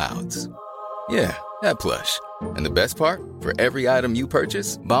plush clouds. Yeah, that plush. And the best part? For every item you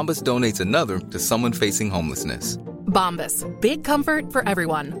purchase, Bombas donates another to someone facing homelessness. Bombas. Big comfort for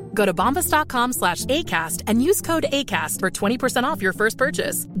everyone. Go to bombas.com/ACAST and use code ACAST for 20% off your first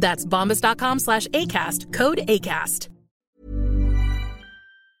purchase. That's bombas.com/ACAST. Code ACAST.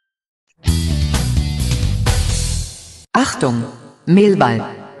 Achtung, Mehlball.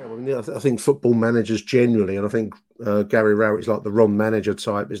 I think football managers generally, and I think Gary Rowett is like the Ron manager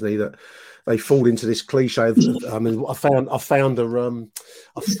type, isn't he? That they fall into this cliche. I mean, I found a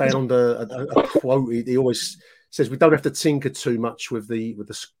quote. He always says we don't have to tinker too much with the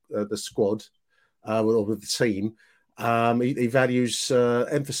squad or with the team. He values,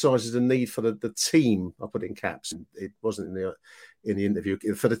 emphasises the need for the team. I put it in caps. It wasn't in the interview,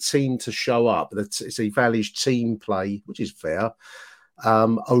 for the team to show up. He values team play, which is fair,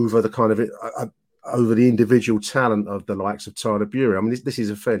 over the kind of over the individual talent of the likes of Tyler Burey. I mean, this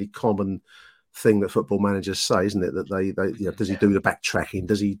is a fairly common thing that football managers say, isn't it? That they does he do the backtracking?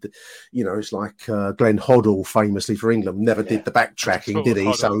 Does he, it's like Glenn Hoddle famously for England never did the backtracking, did he?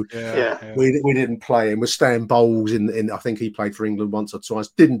 Hoddle. So we didn't play him. With Stan Bowles in I think he played for England once or twice.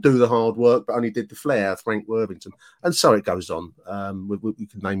 Didn't do the hard work, but only did the flair. Frank Worthington, and so it goes on. We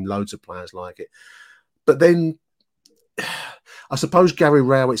could name loads of players like it, but then I suppose Gary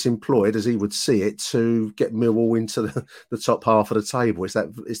Rowett's employed, as he would see it, to get Millwall into the top half of the table. It's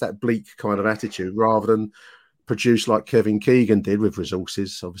that bleak kind of attitude rather than produce like Kevin Keegan did with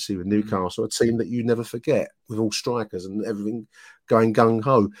resources, obviously with Newcastle, a team that you never forget with all strikers and everything going gung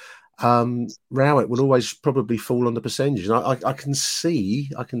ho. Rowett would always probably fall on the percentage. And I can see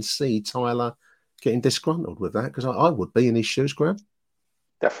Tyler getting disgruntled with that, because I would be in his shoes, Graham.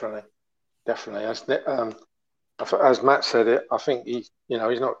 Definitely. As Matt said it, I think he's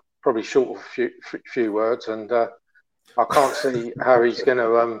not probably short of a few words, and I can't see how he's going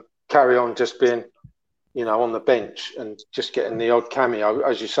to carry on just being, on the bench and just getting the odd cameo,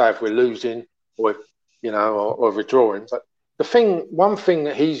 as you say, if we're losing or we're drawing. But one thing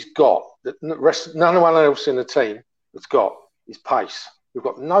that he's got that none one else in the team has got is pace. We've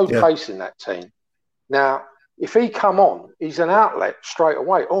got no pace in that team. Now, if he come on, he's an outlet straight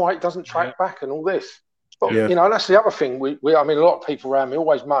away. All right, doesn't track back and all this. But, that's the other thing. A lot of people around me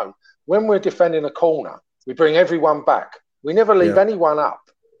always moan. When we're defending a corner, we bring everyone back. We never leave anyone up.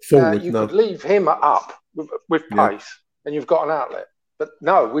 Forward, you could leave him up with pace and you've got an outlet. But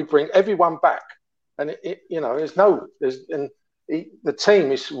no, we bring everyone back. And, the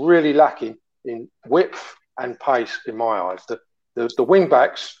team is really lacking in width and pace in my eyes. The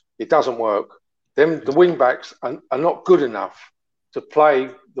wing-backs, it doesn't work. The wing-backs are not good enough to play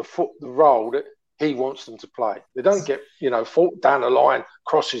the role that he wants them to play. They don't get, fought down the line,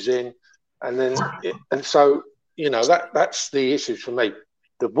 crosses in, and then so that's the issue for me.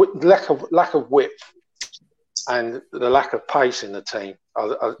 The lack of width and the lack of pace in the team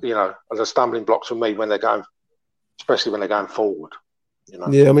are the stumbling blocks for me especially when they're going forward.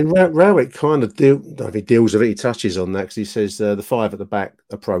 Yeah, I mean, Rowett kind of deals with it. He touches on that because he says the 5 at the back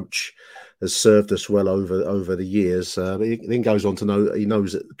approach has served us well over the years. But he then goes on to know he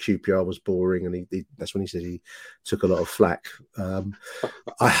knows that QPR was boring, and that's when he said he took a lot of flack. And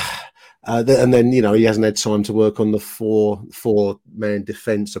then he hasn't had time to work on the four-man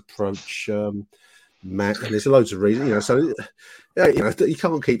defence approach. Matt, and there's loads of reasons, so you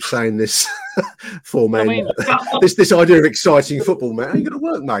can't keep saying this four-man. This idea of exciting football, Matt, ain't going to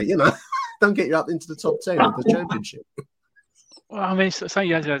work, mate. Don't get you up into the top 10 of the Championship. Well, I mean, saying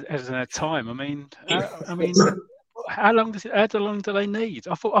he hasn't had time. How long do they need?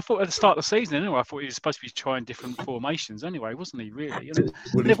 I thought at the start of the season, anyway, I thought he was supposed to be trying different formations anyway, wasn't he, really?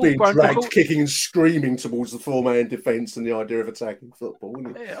 Well, he's been dragged kicking and screaming towards the four-man defence and the idea of attacking football,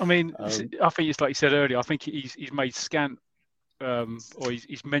 isn't he? I mean, I think it's like you said earlier, I think he's made scant, or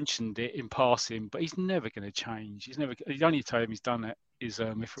he's mentioned it in passing, but he's never going to change. The only time he's done it is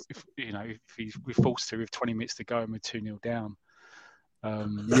if we're forced to with 20 minutes to go and we're 2-0 down.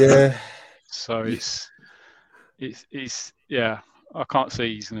 So I can't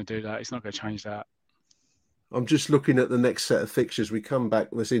see he's going to do that. He's not going to change that. I'm just looking at the next set of fixtures. We come back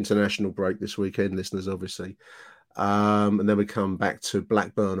this international break this weekend, listeners, obviously. And then we come back to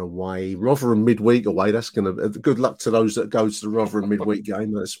Blackburn away, Rotherham midweek away. That's going to good luck to those that go to the Rotherham midweek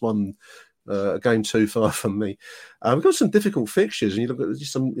game. That's one a game too far from me. We've got some difficult fixtures, and you look at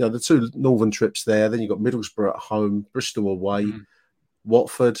some, the 2 northern trips there. Then you've got Middlesbrough at home, Bristol away.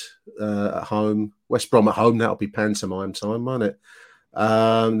 Watford at home, West Brom at home. That'll be pantomime time, won't it?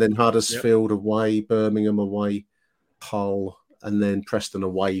 Then Huddersfield away, Birmingham away, Hull, and then Preston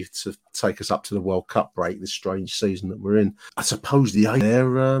away to take us up to the World Cup break, this strange season that we're in. I suppose the aim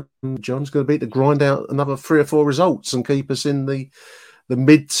there, John's going to be to grind out another 3 or 4 results and keep us in the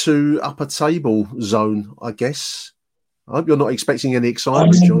mid to upper table zone, I guess. I hope you're not expecting any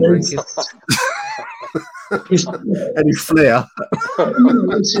excitement, John. Any flair?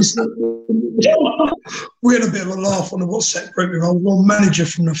 We had a bit of a laugh on the WhatsApp group with our manager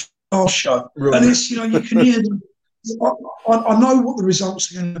from the last show, right. And it's you can hear them. I know what the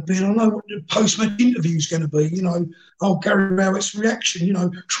results are going to be, and I know what the post-match interview is going to be. Gary Rowett's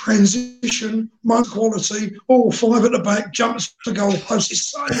reaction. Transition, most quality, all 5 at the back, jumps to goal post.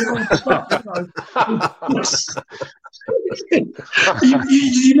 It's so stuff.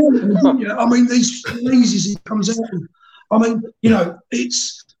 These phrases he comes out with.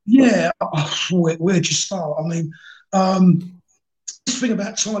 It's where do you start? This thing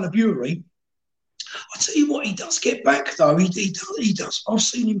about Tyler Bury. I tell you what, he does get back though. He does. I've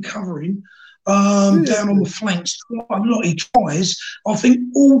seen him covering down on the flanks quite a lot. He tries. I think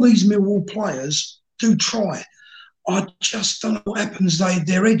all these Millwall players do try. I just don't know what happens.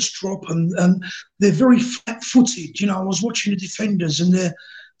 Their edge drop and they're very flat-footed. I was watching the defenders and they're,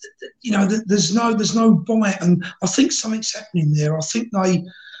 there's no bite, and I think something's happening there. I think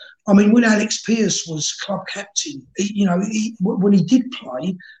when Alex Pearce was club captain, when he did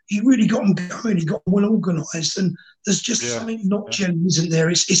play, he really got them going. He got them well organised, and there's just something not gelling, isn't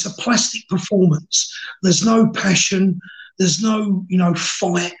there? It's a plastic performance. There's no passion. There's no,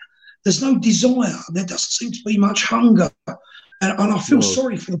 fight. there's no desire. There doesn't seem to be much hunger. And I feel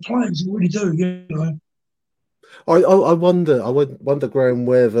sorry for the players, I really do, you know. I wonder, Graham,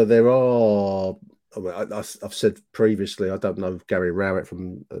 whether there are. I mean, I've said previously, I don't know Gary Rowett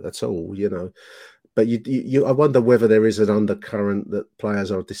from at all, you know, but I wonder whether there is an undercurrent that players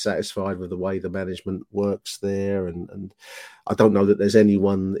are dissatisfied with the way the management works there, and I don't know that there's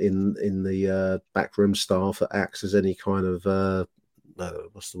anyone in the backroom staff that acts as any kind of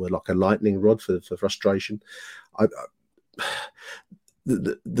what's the word, like a lightning rod for frustration.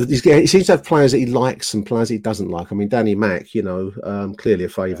 He seems to have players that he likes and players he doesn't like. I mean, Danny Mack, you know, clearly a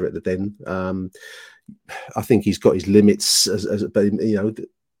favourite at the Den. I think he's got his limits as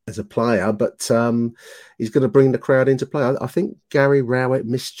a player, but he's going to bring the crowd into play. I think Gary Rowett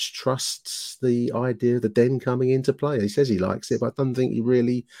mistrusts the idea of the Den coming into play. He says he likes it, but I don't think he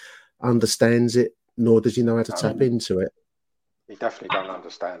really understands it, nor does he know how to tap into it. He definitely don't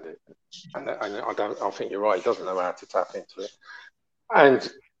understand it, and I think you're right. He doesn't know how to tap into it.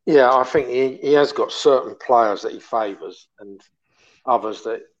 And yeah, I think he has got certain players that he favours and others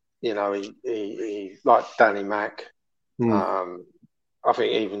that, you know, he like Danny Mack. I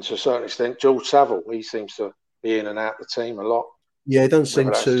think even to a certain extent, George Saville, he seems to be in and out the team a lot. Yeah, he doesn't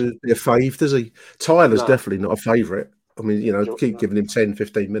seem to be a fave, does he? Tyler's definitely not a favourite. I mean, you know, keep giving him 10,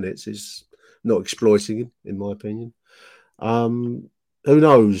 15 minutes is not exploiting him, in my opinion. Who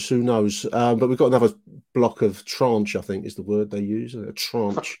knows? But we've got another block of tranche, I think is the word they use, a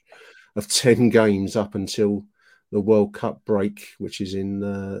tranche of 10 games up until the World Cup break, which is in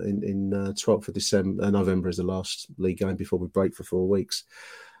 12th of November is the last league game before we break for 4 weeks.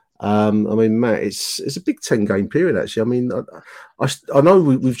 I mean, Matt, it's a big 10-game period, actually. I mean, I know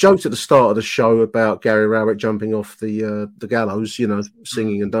we've joked at the start of the show about Gary Rowett jumping off the gallows, you know,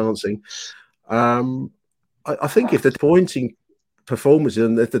 singing and dancing. I think if the disappointing performance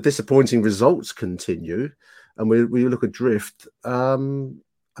and if the disappointing results continue, and we look adrift, I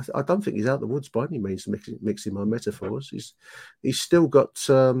don't think he's out of the woods by any means. Mixing my metaphors, he's still got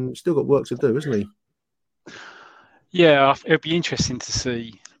work to do, isn't he? Yeah, it'll be interesting to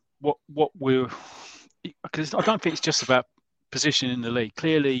see what we're, because I don't think it's just about position in the league.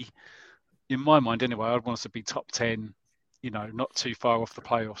 Clearly, in my mind anyway, I'd want us to be top 10. You know, not too far off the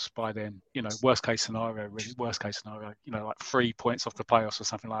playoffs by then. You know, worst case scenario, you know, like 3 points off the playoffs or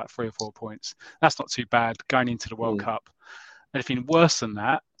something like that, 3 or 4 points. That's not too bad going into the World Cup. Anything worse than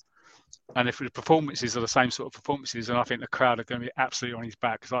that, and if the performances are the same sort of performances, then I think the crowd are going to be absolutely on his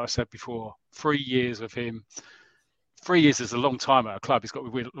back. Because like I said before, 3 years of him, 3 years is a long time at a club. He's got to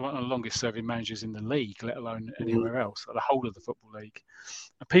be one of the longest serving managers in the league, let alone anywhere else, the whole of the Football League.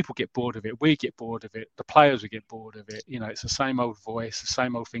 And people get bored of it. We get bored of it. The players will get bored of it. You know, it's the same old voice, the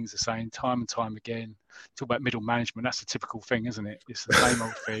same old things are saying time and time again. Talk about middle management. That's a typical thing, isn't it? It's the same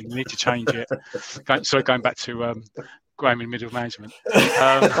old thing. We need to change it. Going back to Graham in middle management.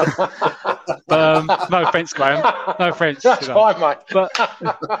 No offence, Graham. No offence. That's fine, mate.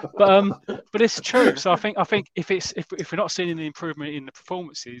 But it's true. So I think if we're not seeing any improvement in the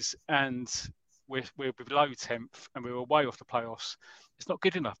performances and we're below 10th and we're away off the playoffs, it's not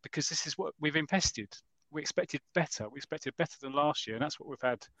good enough, because this is what we've invested. We expected better. We expected better than last year, and that's what we've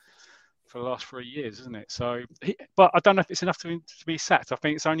had for the last 3 years, isn't it? So, but I don't know if it's enough to be sacked. I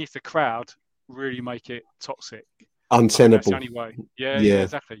think it's only if the crowd really make it toxic. Untenable. That's the only way. Yeah,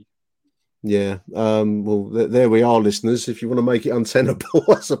 exactly. Yeah. Well, there we are, listeners. If you want to make it untenable,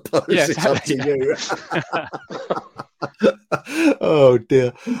 I suppose it's up to you. Oh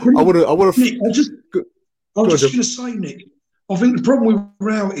dear. I want to. Nick, I was just going to say, Nick. I think the problem with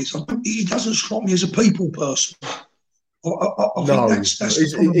Rowett is he doesn't strike me as a people person. I think that's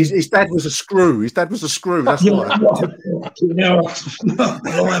his dad was a screw. His dad was a screw. That's why. He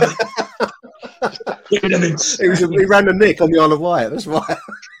ran the nick on the Isle of Wight. That's why.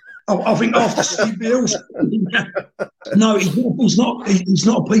 I think after Steve Beals, no, he's not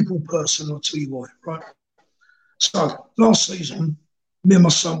a people person. I'll tell you why. Right. So last season, me and my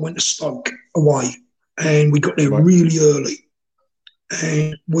son went to Stoke away, and we got there really early,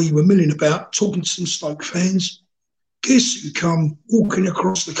 and we were milling about talking to some Stoke fans. Guess who come walking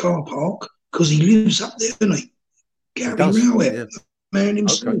across the car park, because he lives up there, doesn't he? Gary Rowett, the man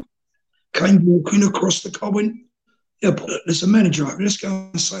himself. Okay. Came walking across the car, went, there's a manager over, let's go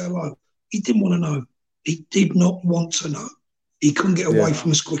and say hello. He didn't want to know. He did not want to know. He couldn't get away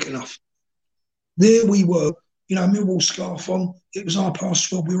from us quick enough. There we were, you know, Millwall scarf on. It was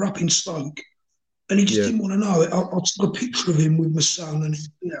 12:30. We were up in Stoke. And he just didn't want to know. I took a picture of him with my son, and he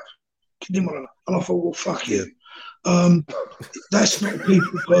didn't want to know. And I thought, well, fuck you. That's not a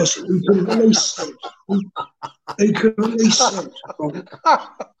people person. He could have at least said.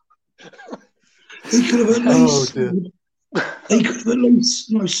 He could have at least. He could have at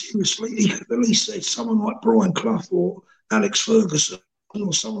least. No, seriously, he could have at least said someone like Brian Clough or Alex Ferguson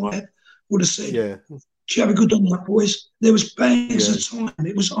or someone like that would have said, "Yeah, do you have a good night, boys?" There was bags of time.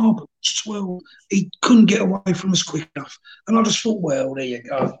 It was Arbor 12. He couldn't get away from us quick enough, and I just thought, well, there you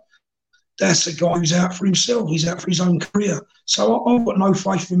go. That's a guy who's out for himself. He's out for his own career. So I've got no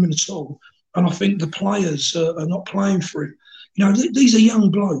faith in him at all. And I think the players are not playing for him. You know, these are young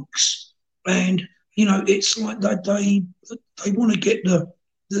blokes, and you know it's like they want to get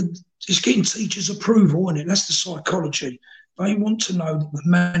it's getting teachers' approval, isn't it? That's the psychology. They want to know that the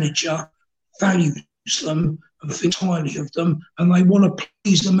manager values them and thinks highly of them, and they want to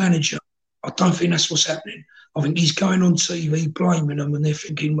please the manager. I don't think that's what's happening. I think he's going on TV blaming them, and they're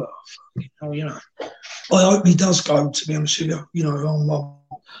thinking, well, you know. I hope he does go, to be honest with you. You know,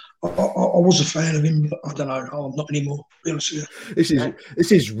 I was a fan of him, but I don't know. I'm not anymore, to be honest with you.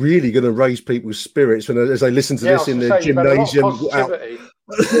 This is really going to raise people's spirits as they listen to this in the gymnasium. Yeah,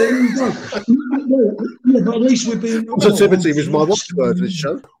 but at least we're being... Positivity was my watchword for this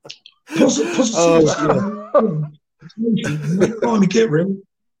show. Positivity. Time to get real.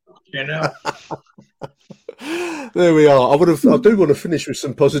 You know. There we are. I do want to finish with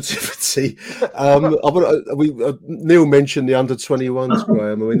some positivity. Neil mentioned the under-21s,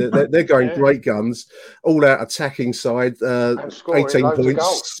 Graham. I mean, they're going great guns, all-out attacking side, 18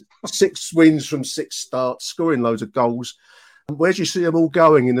 points, 6 wins from 6 starts, scoring loads of goals. Where do you see them all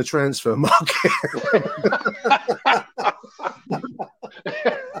going in the transfer market?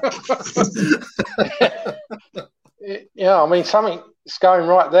 Yeah, I mean, something's going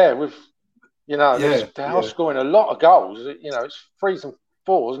right there with... You know, they're scoring a lot of goals. You know, it's 3s and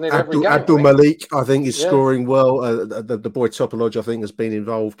 4s nearly every game. Abdul Malik, I think, is scoring well. The boy Topolodge, I think, has been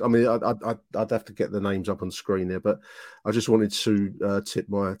involved. I mean, I'd have to get the names up on the screen there, but I just wanted to tip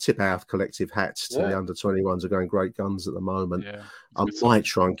our collective hats to the under-21s are going great guns at the moment. Yeah, I might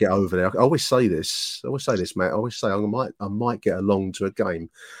try and get over there. I always say this, Matt. I always say I might get along to a game.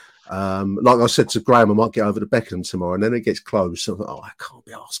 Like I said to Graham, I might get over to Beckenham tomorrow, and then it gets close. So I can't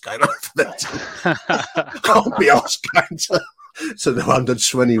be asked going over there. I can't be asked going to the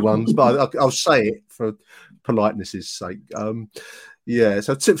under-21s, but I'll say it for politeness' sake. So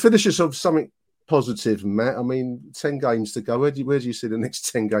to finish us off something positive, Matt. I mean, 10 games to go. Where do you see the next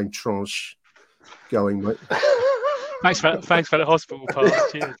 10-game tranche going, mate? Thanks for the hospital part.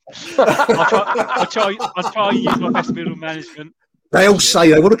 Cheers. I'll try and use my best middle management. They all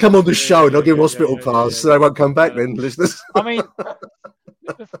say they want to come on the show and I'll give them hospital pass, so they won't come back then, listeners. I mean,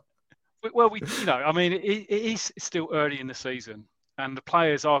 it is still early in the season and the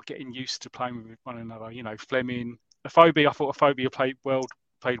players are getting used to playing with one another. You know, Fleming, Afobe, I thought Afobe played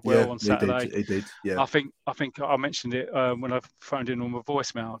well on Saturday. He did, yeah. I think I mentioned it when I phoned in on my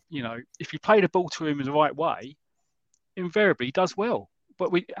voicemail. You know, if you play the ball to him in the right way, invariably he does well. But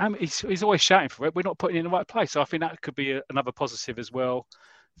he's always shouting for it. We're not putting it in the right place. So I think that could be another positive as well.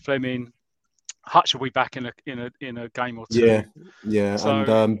 Fleming, Hutch will be back in a game or two. Yeah. So,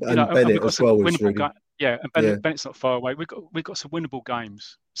 and Bennett as well. Bennett's not far away. We've got some winnable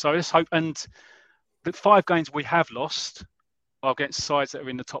games. So let's hope. And the 5 games we have lost are against sides that are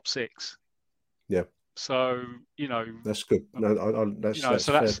in the top 6. Yeah. So that's good. No, that's a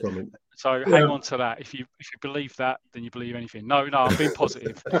fair comment. So hang on to that. If you believe that, then you believe anything. No, I'm being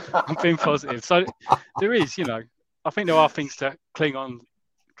positive. I'm being positive. So there is, I think there are things to cling onto.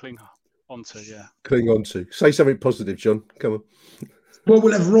 Yeah. Cling on to. Say something positive, John. Come on. Well,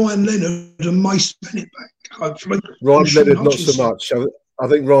 we'll have Ryan Leonard and Mason Bennett back, hopefully. Ryan Leonard, not so much. I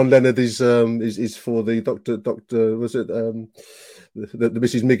think Ryan Leonard is for the Doctor. Was it the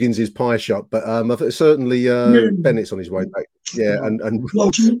Mrs. Miggins' pie shop? But I think certainly Bennett's on his way back. Yeah, do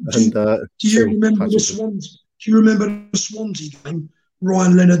you remember the Swansea? Do you remember the Swansea game?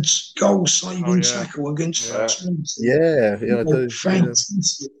 Ryan Leonard's goal-saving tackle against Swansea. Yeah, I do.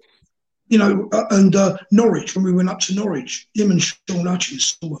 Fantastic. And Norwich, when we went up to Norwich, him and Sean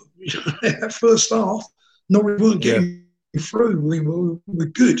Hutchins, that first half, Norwich weren't getting through. We were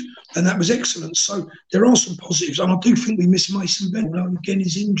good, and that was excellent. So there are some positives, and I do think we miss Mason Bennett. Again,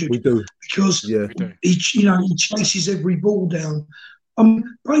 he's injured. We do because he chases every ball down.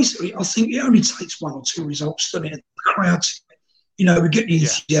 Basically, I think it only takes 1 or 2 results, doesn't it? The crowd, we get the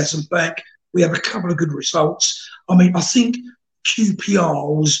enthusiasm back. We have a couple of good results. I mean, I think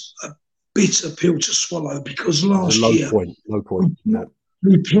QPR was a bitter pill to swallow because last year, low point.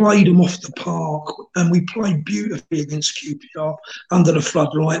 We played them off the park and we played beautifully against QPR under the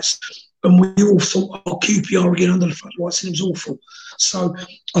floodlights. And we all thought, QPR again under the floodlights, and it was awful. So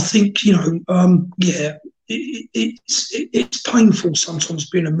I think, it's painful sometimes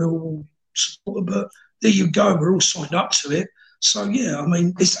being a Millwall supporter, but there you go. We're all signed up to it. So, yeah, I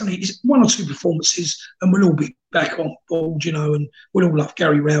mean, it's one or two performances and we'll all be back on board, you know, and we'll all love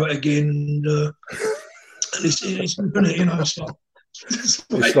Gary Rowett again. And it's been it, you know,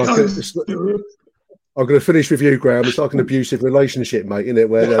 I'm going to finish with you, Graham. It's like an abusive relationship, mate, isn't it?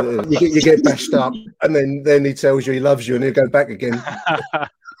 Where you get bashed up and then he tells you he loves you and he'll go back again.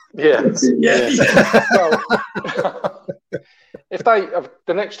 Yeah. Well, if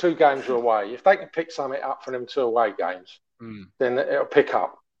the next two games are away, if they can pick something up from them 2 away games, then it'll pick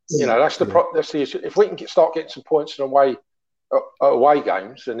up. You know, that's the issue. If we can start getting some points in away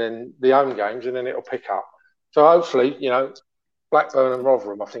games and then the home games, and then it'll pick up. So hopefully, you know, Blackburn and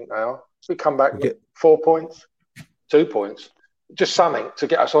Rotherham, I think they are. We come back with 4 points, 2 points, just something to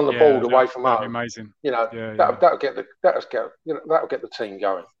get us on the board away from home. Amazing. You know, that'll get the team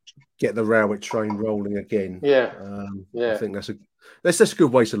going. Get the Rowett train rolling again. Yeah. I think that's a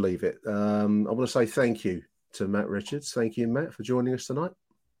good way to leave it. I want to say thank you to Matt Richards. Thank you, Matt, for joining us tonight.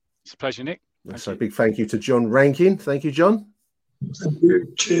 It's a pleasure, Nick. So big thank you to John Rankin. Thank you, John. Thank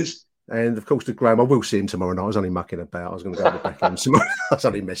you. Cheers. And of course to Graham. I will see him tomorrow night. I was only mucking about. I was going to go to the back end tomorrow. I was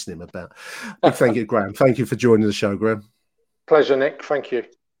only messing him about. Big thank you, Graham. Thank you for joining the show, Graham. Pleasure, Nick. Thank you.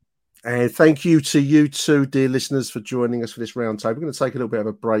 And thank you to you too, dear listeners, for joining us for this round table. We're going to take a little bit of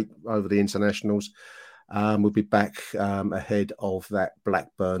a break over the internationals. We'll be back ahead of that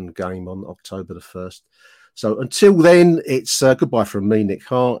Blackburn game on October the 1st. So until then, it's goodbye from me, Nick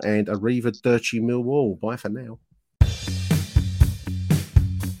Hart, and Arrivederci Millwall. Bye for now.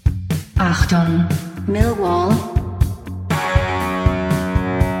 Achtung, Millwall.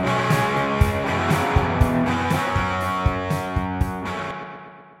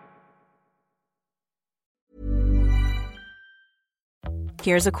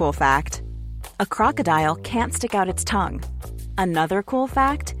 Here's a cool fact. A crocodile can't stick out its tongue. Another cool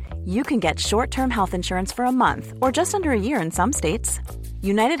fact, you can get short-term health insurance for a month or just under a year in some states.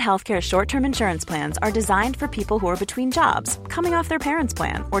 United Healthcare short-term insurance plans are designed for people who are between jobs, coming off their parents'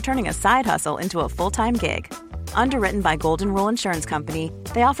 plan, or turning a side hustle into a full-time gig. Underwritten by Golden Rule Insurance Company,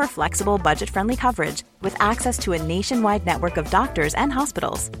 they offer flexible, budget-friendly coverage with access to a nationwide network of doctors and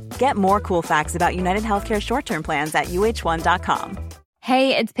hospitals. Get more cool facts about United Healthcare short-term plans at uh1.com.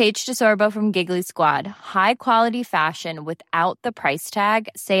 Hey, it's Paige DeSorbo from Giggly Squad. High quality fashion without the price tag.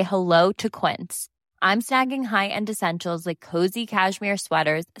 Say hello to Quince. I'm snagging high-end essentials like cozy cashmere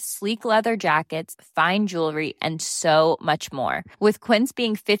sweaters, sleek leather jackets, fine jewelry, and so much more. With Quince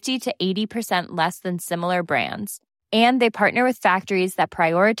being 50 to 80% less than similar brands. And they partner with factories that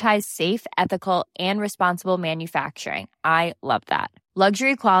prioritize safe, ethical, and responsible manufacturing. I love that.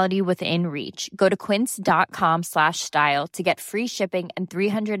 Luxury quality within reach. Go to quince.com/style to get free shipping and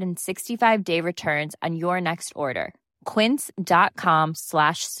 365-day returns on your next order.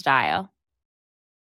 Quince.com/style.